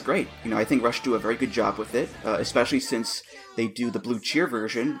still think it's great. I think Rush do a very good job with it, especially since they do the Blue Cheer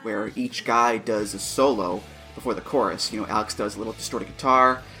version where each guy does a solo before the chorus. Alex does a little distorted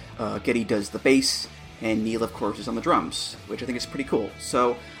guitar, Geddy does the bass, and Neil, of course, is on the drums, which I think is pretty cool.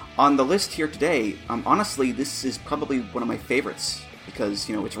 So on the list here today, honestly, this is probably one of my favorites because,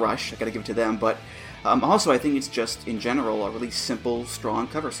 it's Rush, I gotta give it to them, but also, I think it's just, in general, a really simple, strong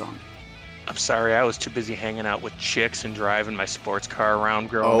cover song. I'm sorry, I was too busy hanging out with chicks and driving my sports car around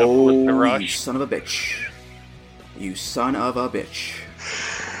growing up with the Rush. You son of a bitch. You son of a bitch.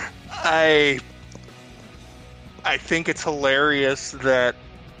 I think it's hilarious that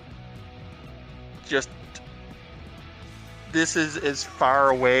just this is as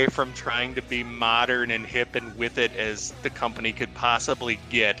far away from trying to be modern and hip and with it as the company could possibly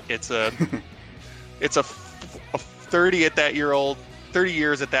get. It's a 30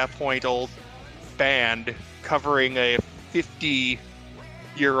 years at that point old band covering a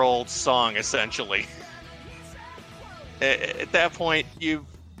 50-year-old song, essentially. At that point,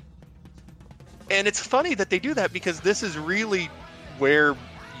 and it's funny that they do that because this is really where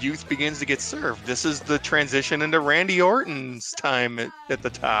youth begins to get served. This is the transition into Randy Orton's time at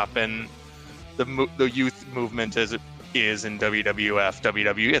the top and the youth movement as it is in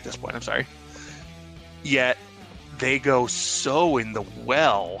WWE at this point, I'm sorry. Yet they go so in the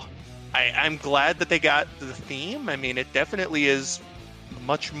well I'm glad that they got the theme. I mean, it definitely is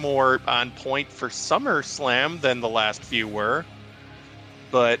much more on point for SummerSlam than the last few were.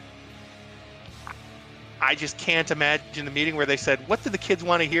 But I just can't imagine the meeting where they said, what do the kids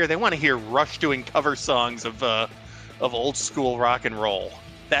want to hear? They want to hear Rush doing cover songs of old school rock and roll.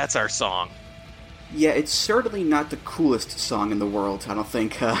 That's our song. Yeah, it's certainly not the coolest song in the world, I don't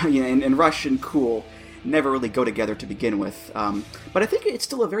think. And Rush and cool never really go together to begin with. But I think it's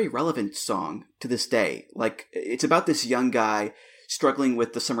still a very relevant song to this day. Like, it's about this young guy struggling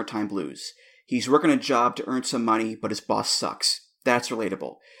with the summertime blues. He's working a job to earn some money, but his boss sucks. That's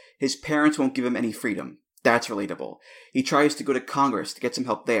relatable. His parents won't give him any freedom. That's relatable. He tries to go to Congress to get some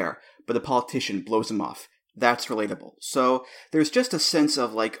help there, but the politician blows him off. That's relatable. So there's just a sense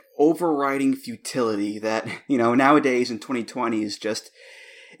of like overriding futility that, nowadays in 2020 is just,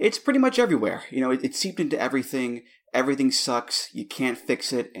 it's pretty much everywhere. It's seeped into everything. Everything sucks. You can't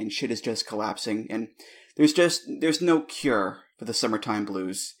fix it, and shit is just collapsing. And there's no cure for the summertime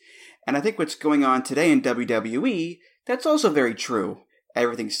blues. And I think what's going on today in WWE, that's also very true.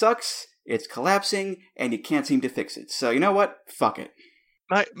 Everything sucks, it's collapsing, and you can't seem to fix it. So you know what? Fuck it.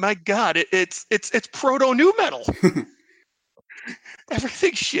 My God, it's proto nu metal.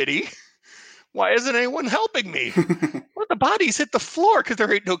 Everything's shitty. Why isn't anyone helping me? Let the bodies hit the floor, because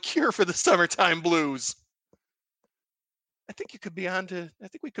there ain't no cure for the summertime blues. I think we could be onto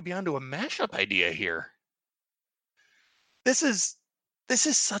a mashup idea here. This is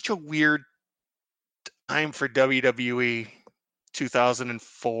such a weird time for WWE.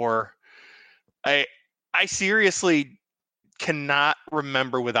 2004. I seriously cannot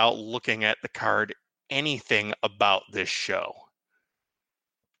remember without looking at the card anything about this show.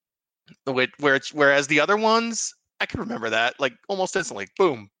 Whereas the other ones, I can remember that like almost instantly.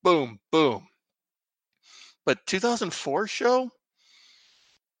 Boom, boom, boom. But 2004 show,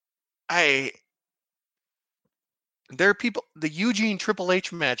 there are people. The Eugene Triple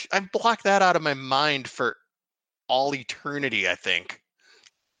H match, I've blocked that out of my mind for all eternity, I think.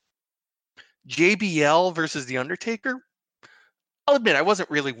 JBL versus The Undertaker. I'll admit I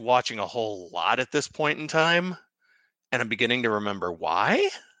wasn't really watching a whole lot at this point in time, and I'm beginning to remember why.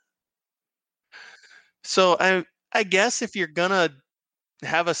 So I guess if you're gonna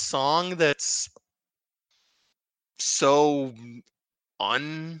have a song that's so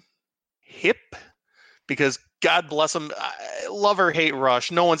unhip, because God bless them, love or hate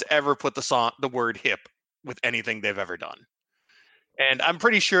Rush, no one's ever put the word hip with anything they've ever done. And I'm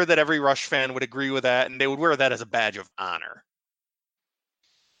pretty sure that every Rush fan would agree with that, and they would wear that as a badge of honor.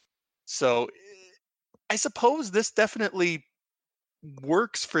 So I suppose this definitely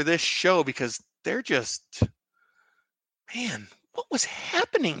works for this show, because they're just, man, what was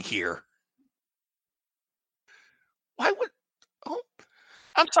happening here? Why would,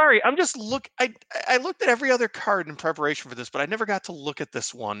 I'm sorry, I looked at every other card in preparation for this, but I never got to look at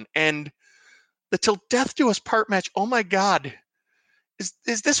this one. And the Till Death Do Us Part match, oh my God.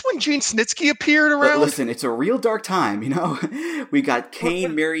 Is this when Gene Snitsky appeared around? Listen, it's a real dark time, We got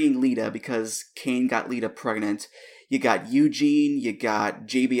Kane marrying Lita because Kane got Lita pregnant. You got Eugene, you got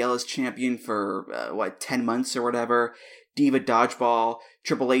JBL as champion for, 10 months or whatever. Diva Dodgeball.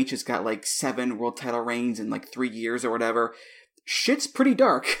 Triple H has got 7 world title reigns in 3 years or whatever. Shit's pretty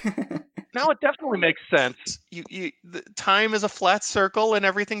dark. Now it definitely makes sense. The time is a flat circle, and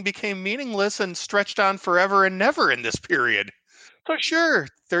everything became meaningless and stretched on forever and never in this period. So sure,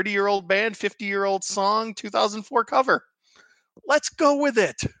 30-year-old band, 50-year-old song, 2004 cover. Let's go with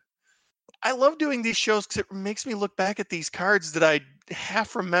it. I love doing these shows because it makes me look back at these cards that I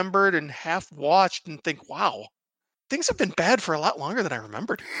half remembered and half watched and think, wow, things have been bad for a lot longer than I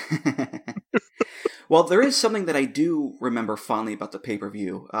remembered. Well, there is something that I do remember fondly about the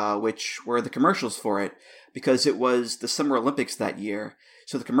pay-per-view, which were the commercials for it, because it was the Summer Olympics that year.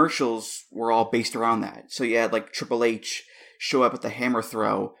 So the commercials were all based around that. So you had Triple H show up at the hammer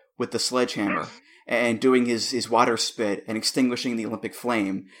throw with the sledgehammer and doing his water spit and extinguishing the Olympic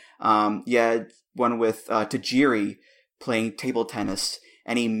flame. You had one with Tajiri playing table tennis,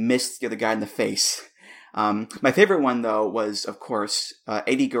 and he missed the other guy in the face. My favorite one, though, was, of course,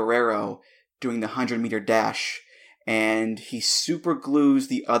 Eddie Guerrero doing the 100-meter dash, and he super glues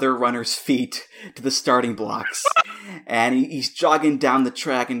the other runner's feet to the starting blocks. And he's jogging down the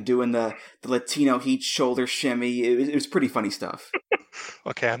track and doing the Latino Heat shoulder shimmy. It was pretty funny stuff.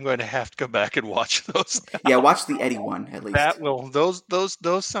 Okay, I'm going to have to go back and watch those now. Yeah, watch the Eddie one, at least. That will. Those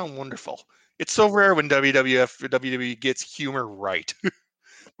sound wonderful. It's so rare when WWE gets humor right.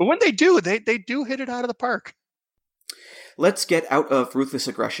 But when they do, they do hit it out of the park. Let's get out of Ruthless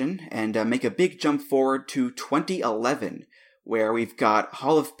Aggression and make a big jump forward to 2011, where we've got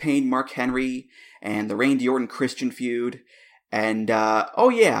Hall of Pain Mark Henry and the Randy Orton Christian feud, and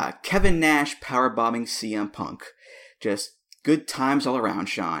Kevin Nash powerbombing CM Punk. Just good times all around,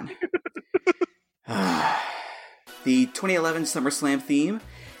 Sean. The 2011 SummerSlam theme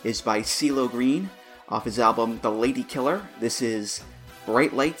is by CeeLo Green off his album The Lady Killer. This is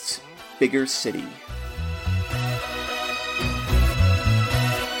Bright Lights, Bigger City.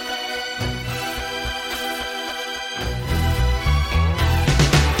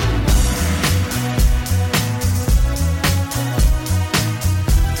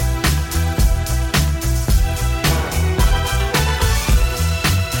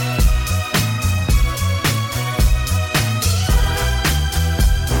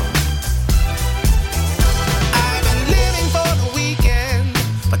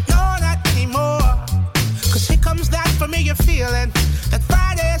 Feeling that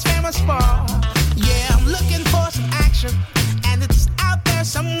Friday is famous for. Yeah, I'm looking for some action, and it's out there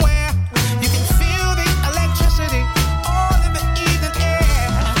somewhere. You can feel the electricity all in the evening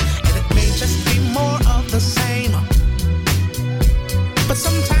air, and it may just be more of the same. But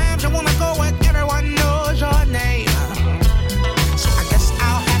sometimes you wanna go where everyone knows your name. So I guess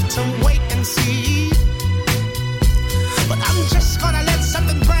I'll have to wait and see. But I'm just gonna let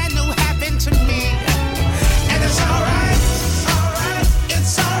something brand new happen to me, and it's alright.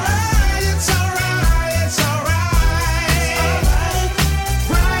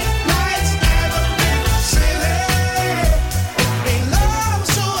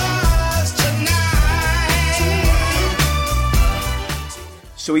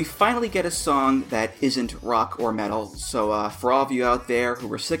 So we finally get a song that isn't rock or metal, so for all of you out there who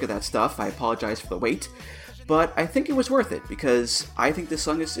were sick of that stuff, I apologize for the wait, but I think it was worth it, because I think this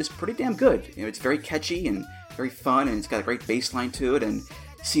song is pretty damn good. You know, it's very catchy and very fun, and it's got a great bass line to it, and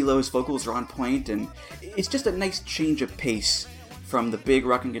CeeLo's vocals are on point, and it's just a nice change of pace from the big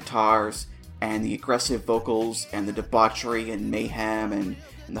rocking guitars, and the aggressive vocals, and the debauchery, and mayhem, and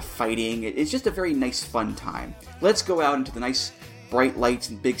the fighting. It's just a very nice, fun time. Let's go out into the nice bright lights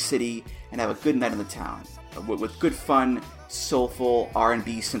in big city and have a good night in the town with good fun, soulful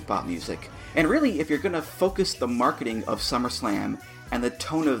R&B synth-pop music. And really, if you're going to focus the marketing of SummerSlam and the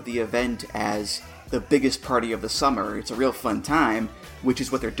tone of the event as the biggest party of the summer, it's a real fun time, which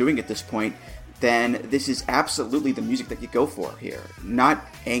is what they're doing at this point, then this is absolutely the music that you go for here. Not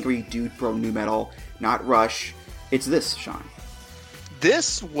angry dude bro nu metal, not Rush. It's this, Sean.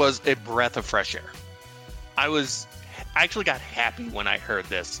 This was a breath of fresh air. I actually got happy when I heard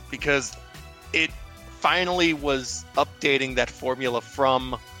this, because it finally was updating that formula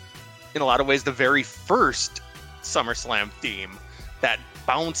from, in a lot of ways, the very first SummerSlam theme. That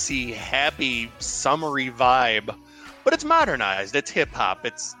bouncy, happy, summery vibe. But it's modernized. It's hip-hop.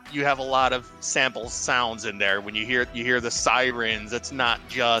 You have a lot of sample sounds in there. When you hear the sirens, it's not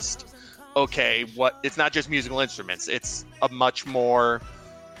just, it's not just musical instruments. It's a much more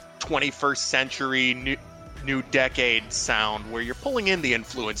 21st century new decade sound where you're pulling in the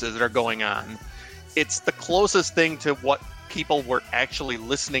influences that are going on. It's the closest thing to what people were actually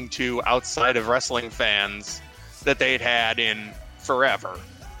listening to outside of wrestling fans that they'd had in forever.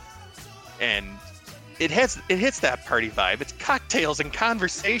 And it hits that party vibe. It's cocktails and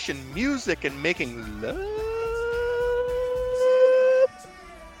conversation, music, and making love.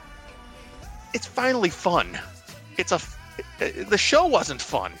 It's finally fun. The show wasn't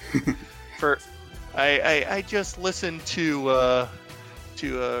fun. I just listened to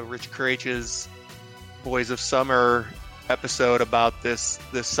Rich Kraitch's Boys of Summer episode about this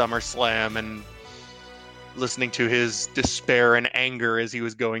SummerSlam, and listening to his despair and anger as he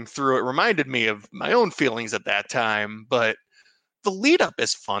was going through it reminded me of my own feelings at that time. But the lead up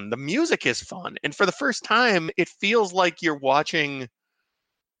is fun, the music is fun, and for the first time it feels like you're watching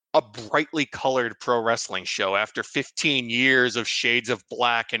a brightly colored pro wrestling show after 15 years of shades of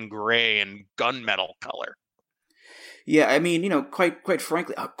black and gray and gunmetal color. Yeah, I mean, quite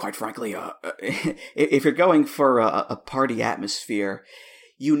frankly, if you're going for a party atmosphere,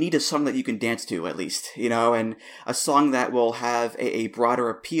 you need a song that you can dance to, at least, and a song that will have a broader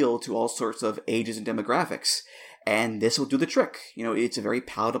appeal to all sorts of ages and demographics. And this will do the trick. It's a very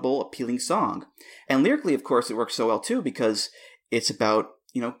palatable, appealing song. And lyrically, of course, it works so well, too, because it's about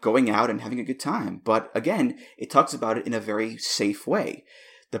going out and having a good time. But again, it talks about it in a very safe way.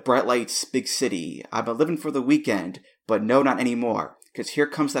 The bright lights, big city. I've been living for the weekend, but no, not anymore. Because here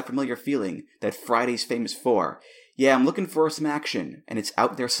comes that familiar feeling that Friday's famous for. Yeah, I'm looking for some action, and it's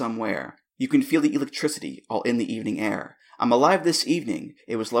out there somewhere. You can feel the electricity all in the evening air. I'm alive this evening.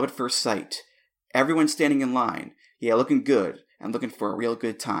 It was love at first sight. Everyone's standing in line. Yeah, looking good. and looking for a real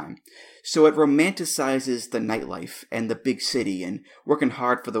good time. So it romanticizes the nightlife and the big city and working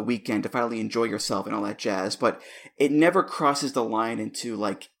hard for the weekend to finally enjoy yourself and all that jazz, but it never crosses the line into,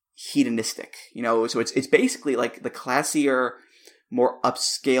 like, hedonistic, so it's basically like the classier, more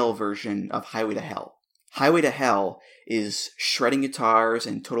upscale version of Highway to Hell. Highway to Hell is shredding guitars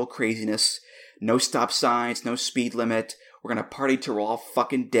and total craziness, no stop signs, no speed limit, we're gonna party till we're all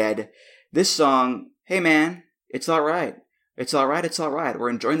fucking dead. This song, hey man, it's alright. It's alright, it's alright.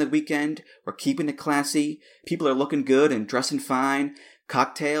 We're enjoying the weekend, we're keeping it classy, people are looking good and dressing fine,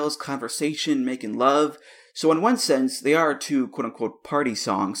 cocktails, conversation, making love. So in one sense, they are two quote-unquote party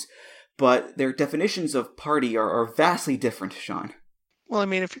songs, but their definitions of party are vastly different, Sean. Well, I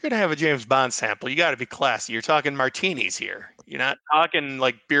mean, if you're going to have a James Bond sample, you got to be classy. You're talking martinis here. You're not talking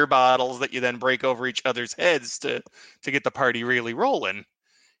like beer bottles that you then break over each other's heads to get the party really rolling.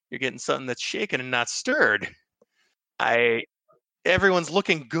 You're getting something that's shaken and not stirred. Everyone's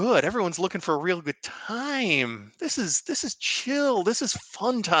looking good. Everyone's looking for a real good time. This is chill. This is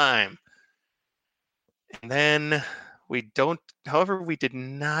fun time. And then we did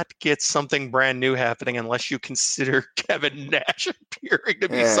not get something brand new happening unless you consider Kevin Nash appearing to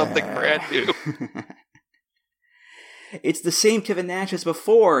be something brand new. It's the same Kevin Nash as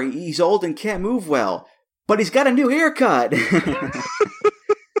before. He's old and can't move well, but he's got a new haircut.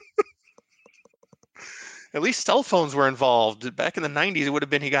 At least cell phones were involved. Back in the 90s, it would have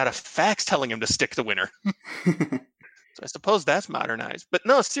been he got a fax telling him to stick the winner. So I suppose that's modernized. But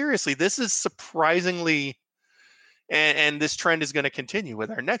no, seriously, this is surprisingly, and this trend is going to continue with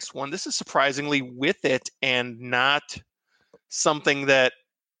our next one. This is surprisingly with it and not something that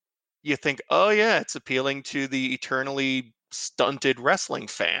you think, oh yeah, it's appealing to the eternally stunted wrestling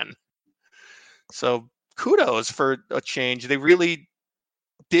fan. So kudos for a change. They really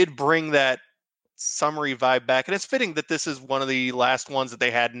did bring that summery vibe back. And it's fitting that this is one of the last ones that they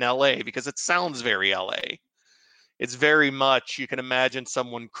had in LA because it sounds very LA. It's very much, you can imagine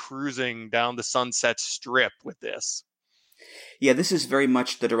someone cruising down the Sunset Strip with this. Yeah, this is very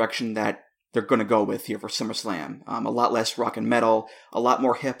much the direction that they're going to go with here for SummerSlam. A lot less rock and metal, a lot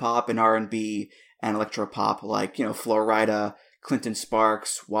more hip-hop and R&B and electro-pop like, Flo Rida, Clinton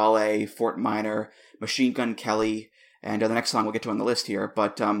Sparks, Wale, Fort Minor, Machine Gun Kelly, and the next song we'll get to on the list here.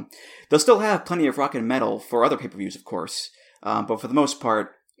 But they'll still have plenty of rock and metal for other pay-per-views, of course. But for the most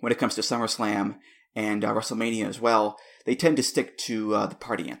part, when it comes to SummerSlam and WrestleMania as well, they tend to stick to the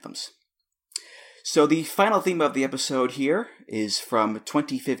party anthems. So the final theme of the episode here is from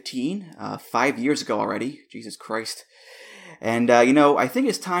 2015, 5 years ago already. Jesus Christ. And, I think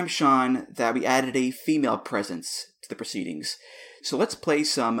it's time, Sean, that we added a female presence to the proceedings. So let's play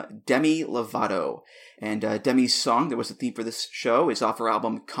some Demi Lovato. And Demi's song that was the theme for this show is off her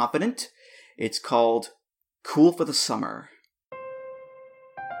album Confident. It's called Cool for the Summer.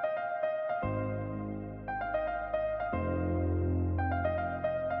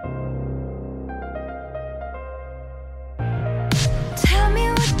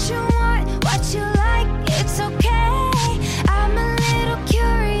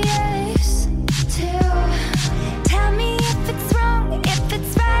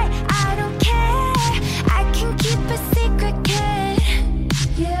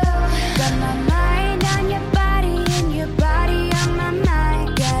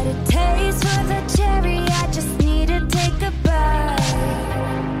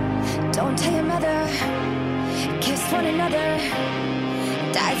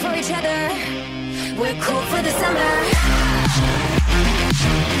 We're cool for the summer.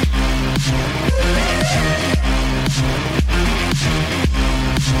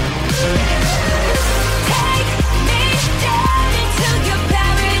 Take me down into your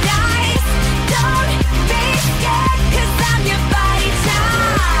paradise. Don't be scared, 'cause I'm your body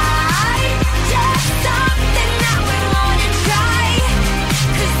type. Just something I would wanna try.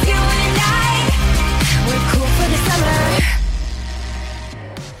 'Cause you and we're cool for the summer.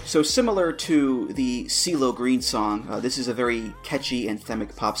 So similar to the CeeLo Green song, this is a very catchy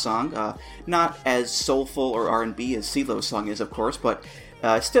anthemic pop song. Not as soulful or R&B as CeeLo's song is, of course, but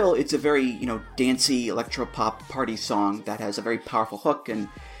still, it's a very, dancey electro-pop party song that has a very powerful hook and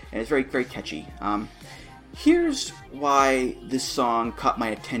it's very, very catchy. Here's why this song caught my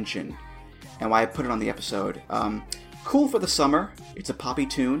attention and why I put it on the episode. Cool for the Summer. It's a poppy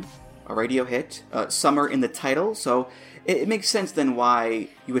tune, a radio hit. Summer in the title, so it makes sense then why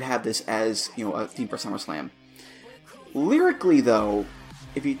you would have this as, a theme for SummerSlam. Lyrically, though,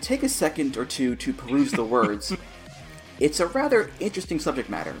 if you take a second or two to peruse the words, it's a rather interesting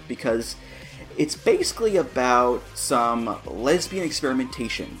subject matter because it's basically about some lesbian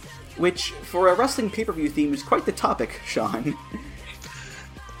experimentation which for a wrestling pay-per-view theme is quite the topic, Sean.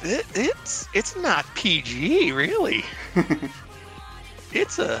 It's not PG, really.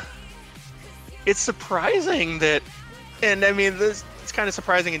 It's surprising that, and I mean, it's kind of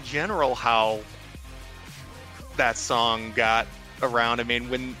surprising in general how that song got around. I mean,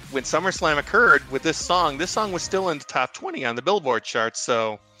 when SummerSlam occurred with this song was still in the top 20 on the Billboard charts.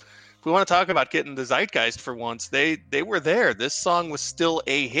 So if we want to talk about getting the zeitgeist for once, they were there. This song was still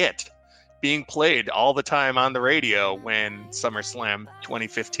a hit, being played all the time on the radio when SummerSlam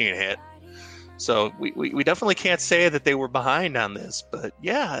 2015 hit. So we definitely can't say that they were behind on this, but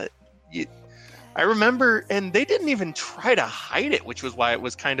yeah, I remember, and they didn't even try to hide it, which was why it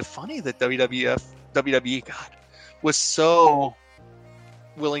was kind of funny that WWE was so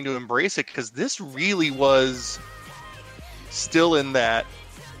willing to embrace it, because this really was still in that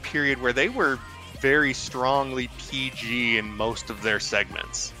period where they were very strongly PG in most of their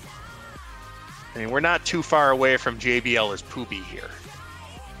segments. I mean, we're not too far away from JBL is poopy here.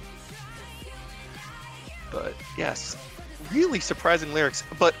 But yes, really surprising lyrics,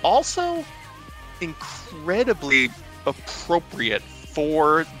 but also incredibly appropriate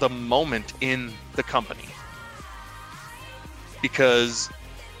for the moment in the company. Because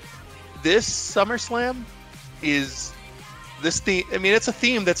this SummerSlam is this theme. I mean, it's a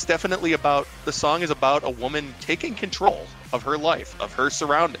theme that's definitely about, the song is about a woman taking control of her life, of her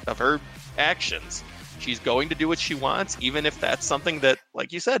surroundings, of her actions. She's going to do what she wants, even if that's something that,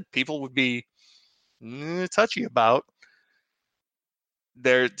 like you said, people would be touchy about.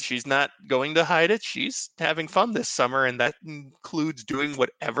 She's not going to hide it. She's having fun this summer, and that includes doing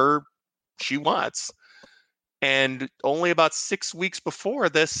whatever she wants. And only about 6 weeks before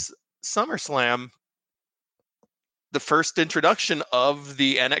this SummerSlam, the first introduction of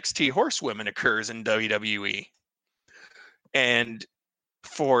the NXT Horsewomen occurs in WWE. And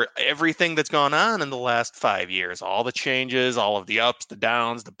for everything that's gone on in the last 5 years, all the changes, all of the ups, the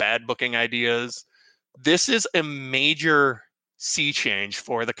downs, the bad booking ideas, this is a major sea change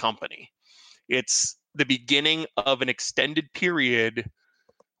for the company. It's the beginning of an extended period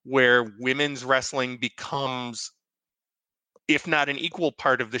where women's wrestling becomes, if not an equal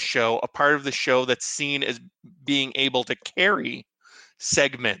part of the show, a part of the show that's seen as being able to carry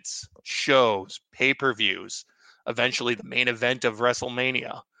segments, shows, pay-per-views, eventually the main event of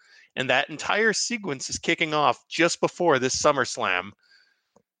WrestleMania. And that entire sequence is kicking off just before this SummerSlam.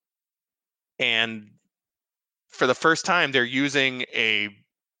 And for the first time, they're using a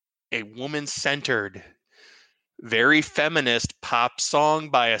woman-centered, very feminist pop song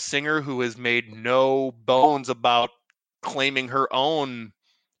by a singer who has made no bones about claiming her own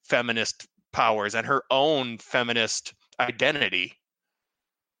feminist powers and her own feminist identity.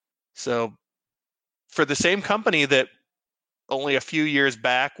 So for the same company that only a few years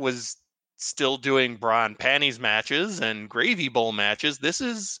back was still doing bra and panties matches and gravy bowl matches, this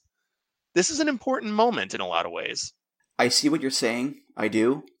is an important moment in a lot of ways. I see what you're saying. I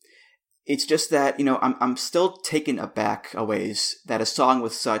do. It's just that, I'm still taken aback a ways that a song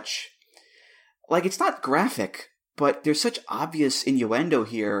with such, like, it's not graphic, but there's such obvious innuendo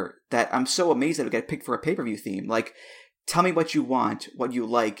here that I'm so amazed that it got picked for a pay-per-view theme. Like, tell me what you want, what you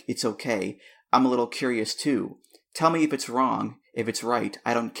like, it's okay. I'm a little curious too. Tell me if it's wrong, if it's right,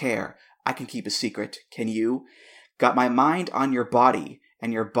 I don't care. I can keep a secret, can you? Got my mind on your body,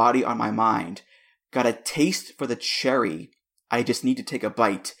 and your body on my mind. Got a taste for the cherry, I just need to take a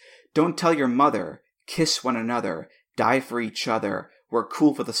bite. Don't tell your mother, kiss one another, die for each other, we're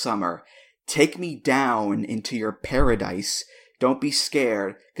cool for the summer. Take me down into your paradise. Don't be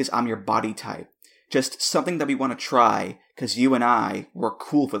scared, 'cause I'm your body type. Just something that we want to try, 'cause you and I, we're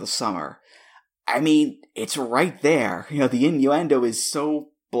cool for the summer. I mean, it's right there. The innuendo is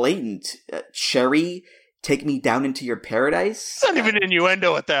so blatant. Cherry, take me down into your paradise? It's not even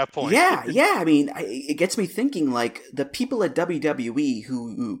innuendo at that point. Yeah. I mean, it gets me thinking, like, the people at WWE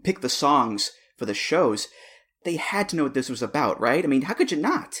who pick the songs for the shows, they had to know what this was about, right? I mean, how could you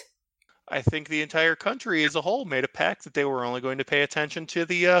not? I think the entire country as a whole made a pact that they were only going to pay attention to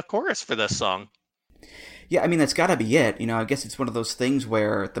the chorus for this song. Yeah, I mean, that's got to be it. I guess it's one of those things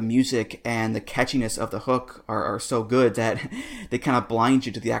where the music and the catchiness of the hook are so good that they kind of blind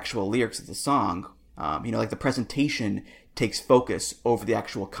you to the actual lyrics of the song. Like the presentation takes focus over the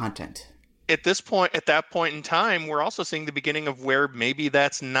actual content. At that point in time, we're also seeing the beginning of where maybe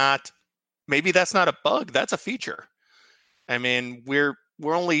that's not a bug, that's a feature. I mean, we're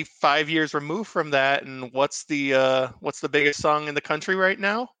only 5 years removed from that, and what's the biggest song in the country right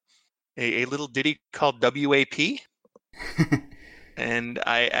now? A little ditty called WAP. And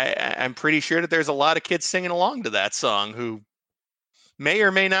I'm pretty sure that there's a lot of kids singing along to that song who may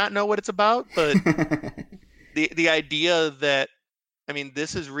or may not know what it's about, but the idea that, I mean,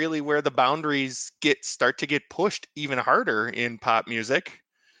 this is really where the boundaries start to get pushed even harder in pop music,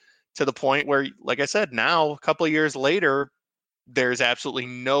 to the point where, like I said, now a couple of years later, there's absolutely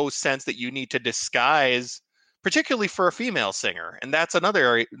no sense that you need to disguise, particularly for a female singer. And that's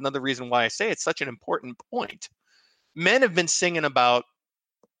another reason why I say it's such an important point. Men have been singing about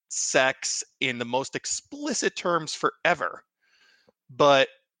sex in the most explicit terms forever, but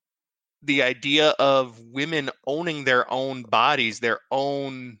the idea of women owning their own bodies, their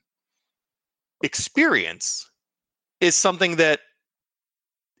own experience, is something that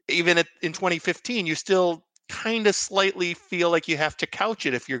even in 2015, you still kind of slightly feel like you have to couch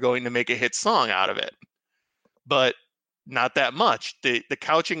it if you're going to make a hit song out of it. But not that much. The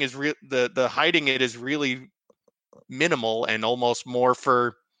couching is real. The hiding it is really minimal and almost more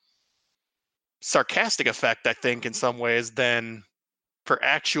for sarcastic effect, I think, in some ways, than for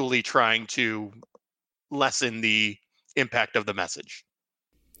actually trying to lessen the impact of the message.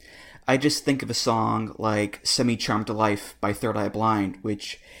 I just think of a song like Semi-Charmed to Life by Third Eye Blind,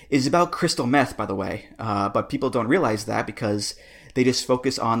 which is about crystal meth, by the way. But people don't realize that because they just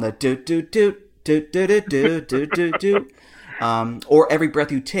focus on the do-do-do, do-do-do-do-do-do-do. Or Every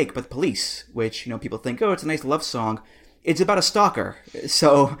Breath You Take by The Police, which, people think, oh, it's a nice love song. It's about a stalker.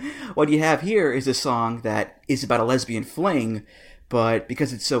 So what you have here is a song that is about a lesbian fling, but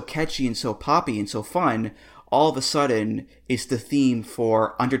because it's so catchy and so poppy and so fun, all of a sudden it's the theme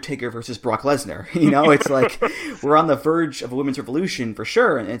for Undertaker versus Brock Lesnar. It's like we're on the verge of a women's revolution for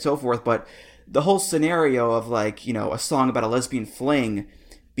sure and so forth, but the whole scenario of a song about a lesbian fling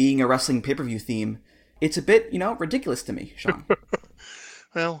being a wrestling pay-per-view theme, it's a bit, ridiculous to me, Sean.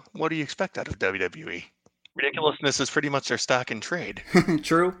 Well, what do you expect out of WWE? Ridiculousness is pretty much their stock in trade.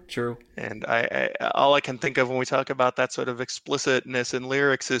 True. And I all I can think of when we talk about that sort of explicitness in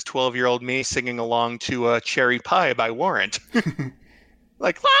lyrics is 12-year-old me singing along to Cherry Pie by Warrant.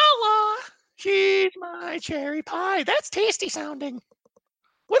 Like, la la, she's my cherry pie. That's tasty sounding.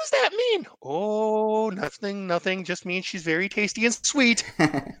 What does that mean? Oh, nothing. Just means she's very tasty and sweet.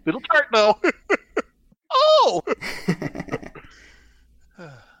 Little tart, though. Oh!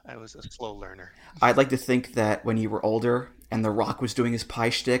 I was a slow learner. I'd like to think that when you were older and The Rock was doing his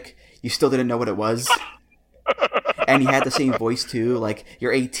pie shtick, you still didn't know what it was. And he had the same voice, too. Like,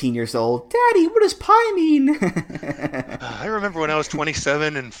 you're 18 years old. Daddy, what does pie mean? I remember when I was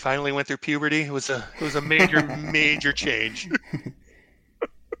 27 and finally went through puberty. It was a major change.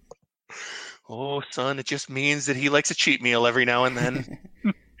 Oh, son, it just means that he likes a cheat meal every now and then.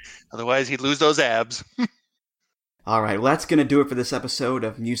 Otherwise, he'd lose those abs. All right, well, that's going to do it for this episode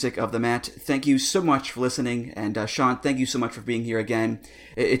of Music of the Mat. Thank you so much for listening, and Sean, thank you so much for being here again.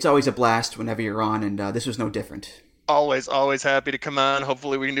 It's always a blast whenever you're on, and this was no different. Always happy to come on.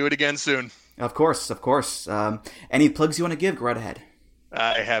 Hopefully we can do it again soon. Of course. Any plugs you want to give, go right ahead.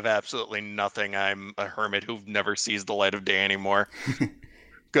 I have absolutely nothing. I'm a hermit who never sees the light of day anymore.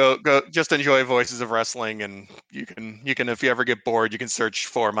 Go, just enjoy Voices of Wrestling, and you can, if you ever get bored, you can search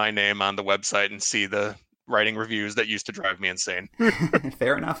for my name on the website and see the writing reviews that used to drive me insane.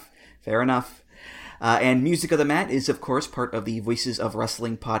 Fair enough. And Music of the Mat is, of course, part of the Voices of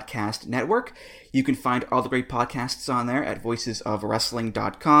Wrestling podcast network. You can find all the great podcasts on there at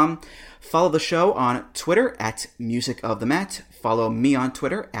voicesofwrestling.com. Follow the show on Twitter at Music of the Mat. Follow me on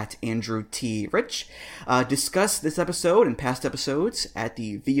Twitter at Andrew T. Rich. Discuss this episode and past episodes at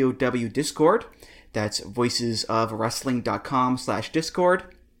the VOW Discord. That's voicesofwrestling.com/Discord.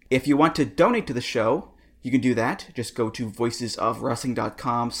 If you want to donate to the show, you can do that. Just go to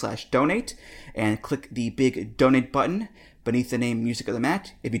voicesofwrestling.com/donate and click the big donate button beneath the name Music of the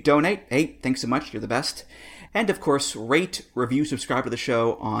Mat. If you donate, hey, thanks so much. You're the best. And of course, rate, review, subscribe to the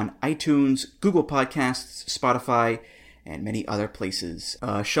show on iTunes, Google Podcasts, Spotify, and many other places.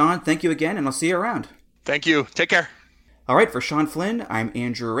 Sean, thank you again, and I'll see you around. Thank you. Take care. All right, for Sean Flynn, I'm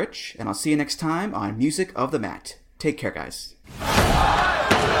Andrew Rich, and I'll see you next time on Music of the Mat. Take care, guys.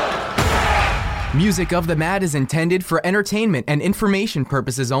 Music of the Mat is intended for entertainment and information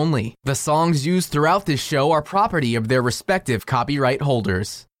purposes only. The songs used throughout this show are property of their respective copyright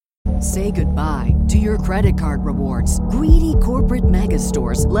holders. Say goodbye to your credit card rewards. Greedy corporate mega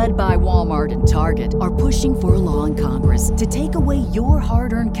stores, led by Walmart and Target, are pushing for a law in Congress to take away your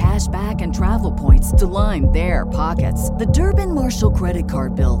hard-earned cash back and travel points to line their pockets. The Durbin-Marshall credit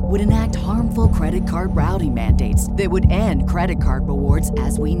card bill would enact harmful credit card routing mandates that would end credit card rewards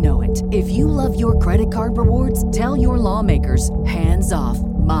as we know it. If you love your credit card rewards, tell your lawmakers, hands off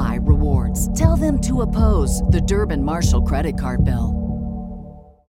my rewards. Tell them to oppose the Durbin-Marshall credit card bill.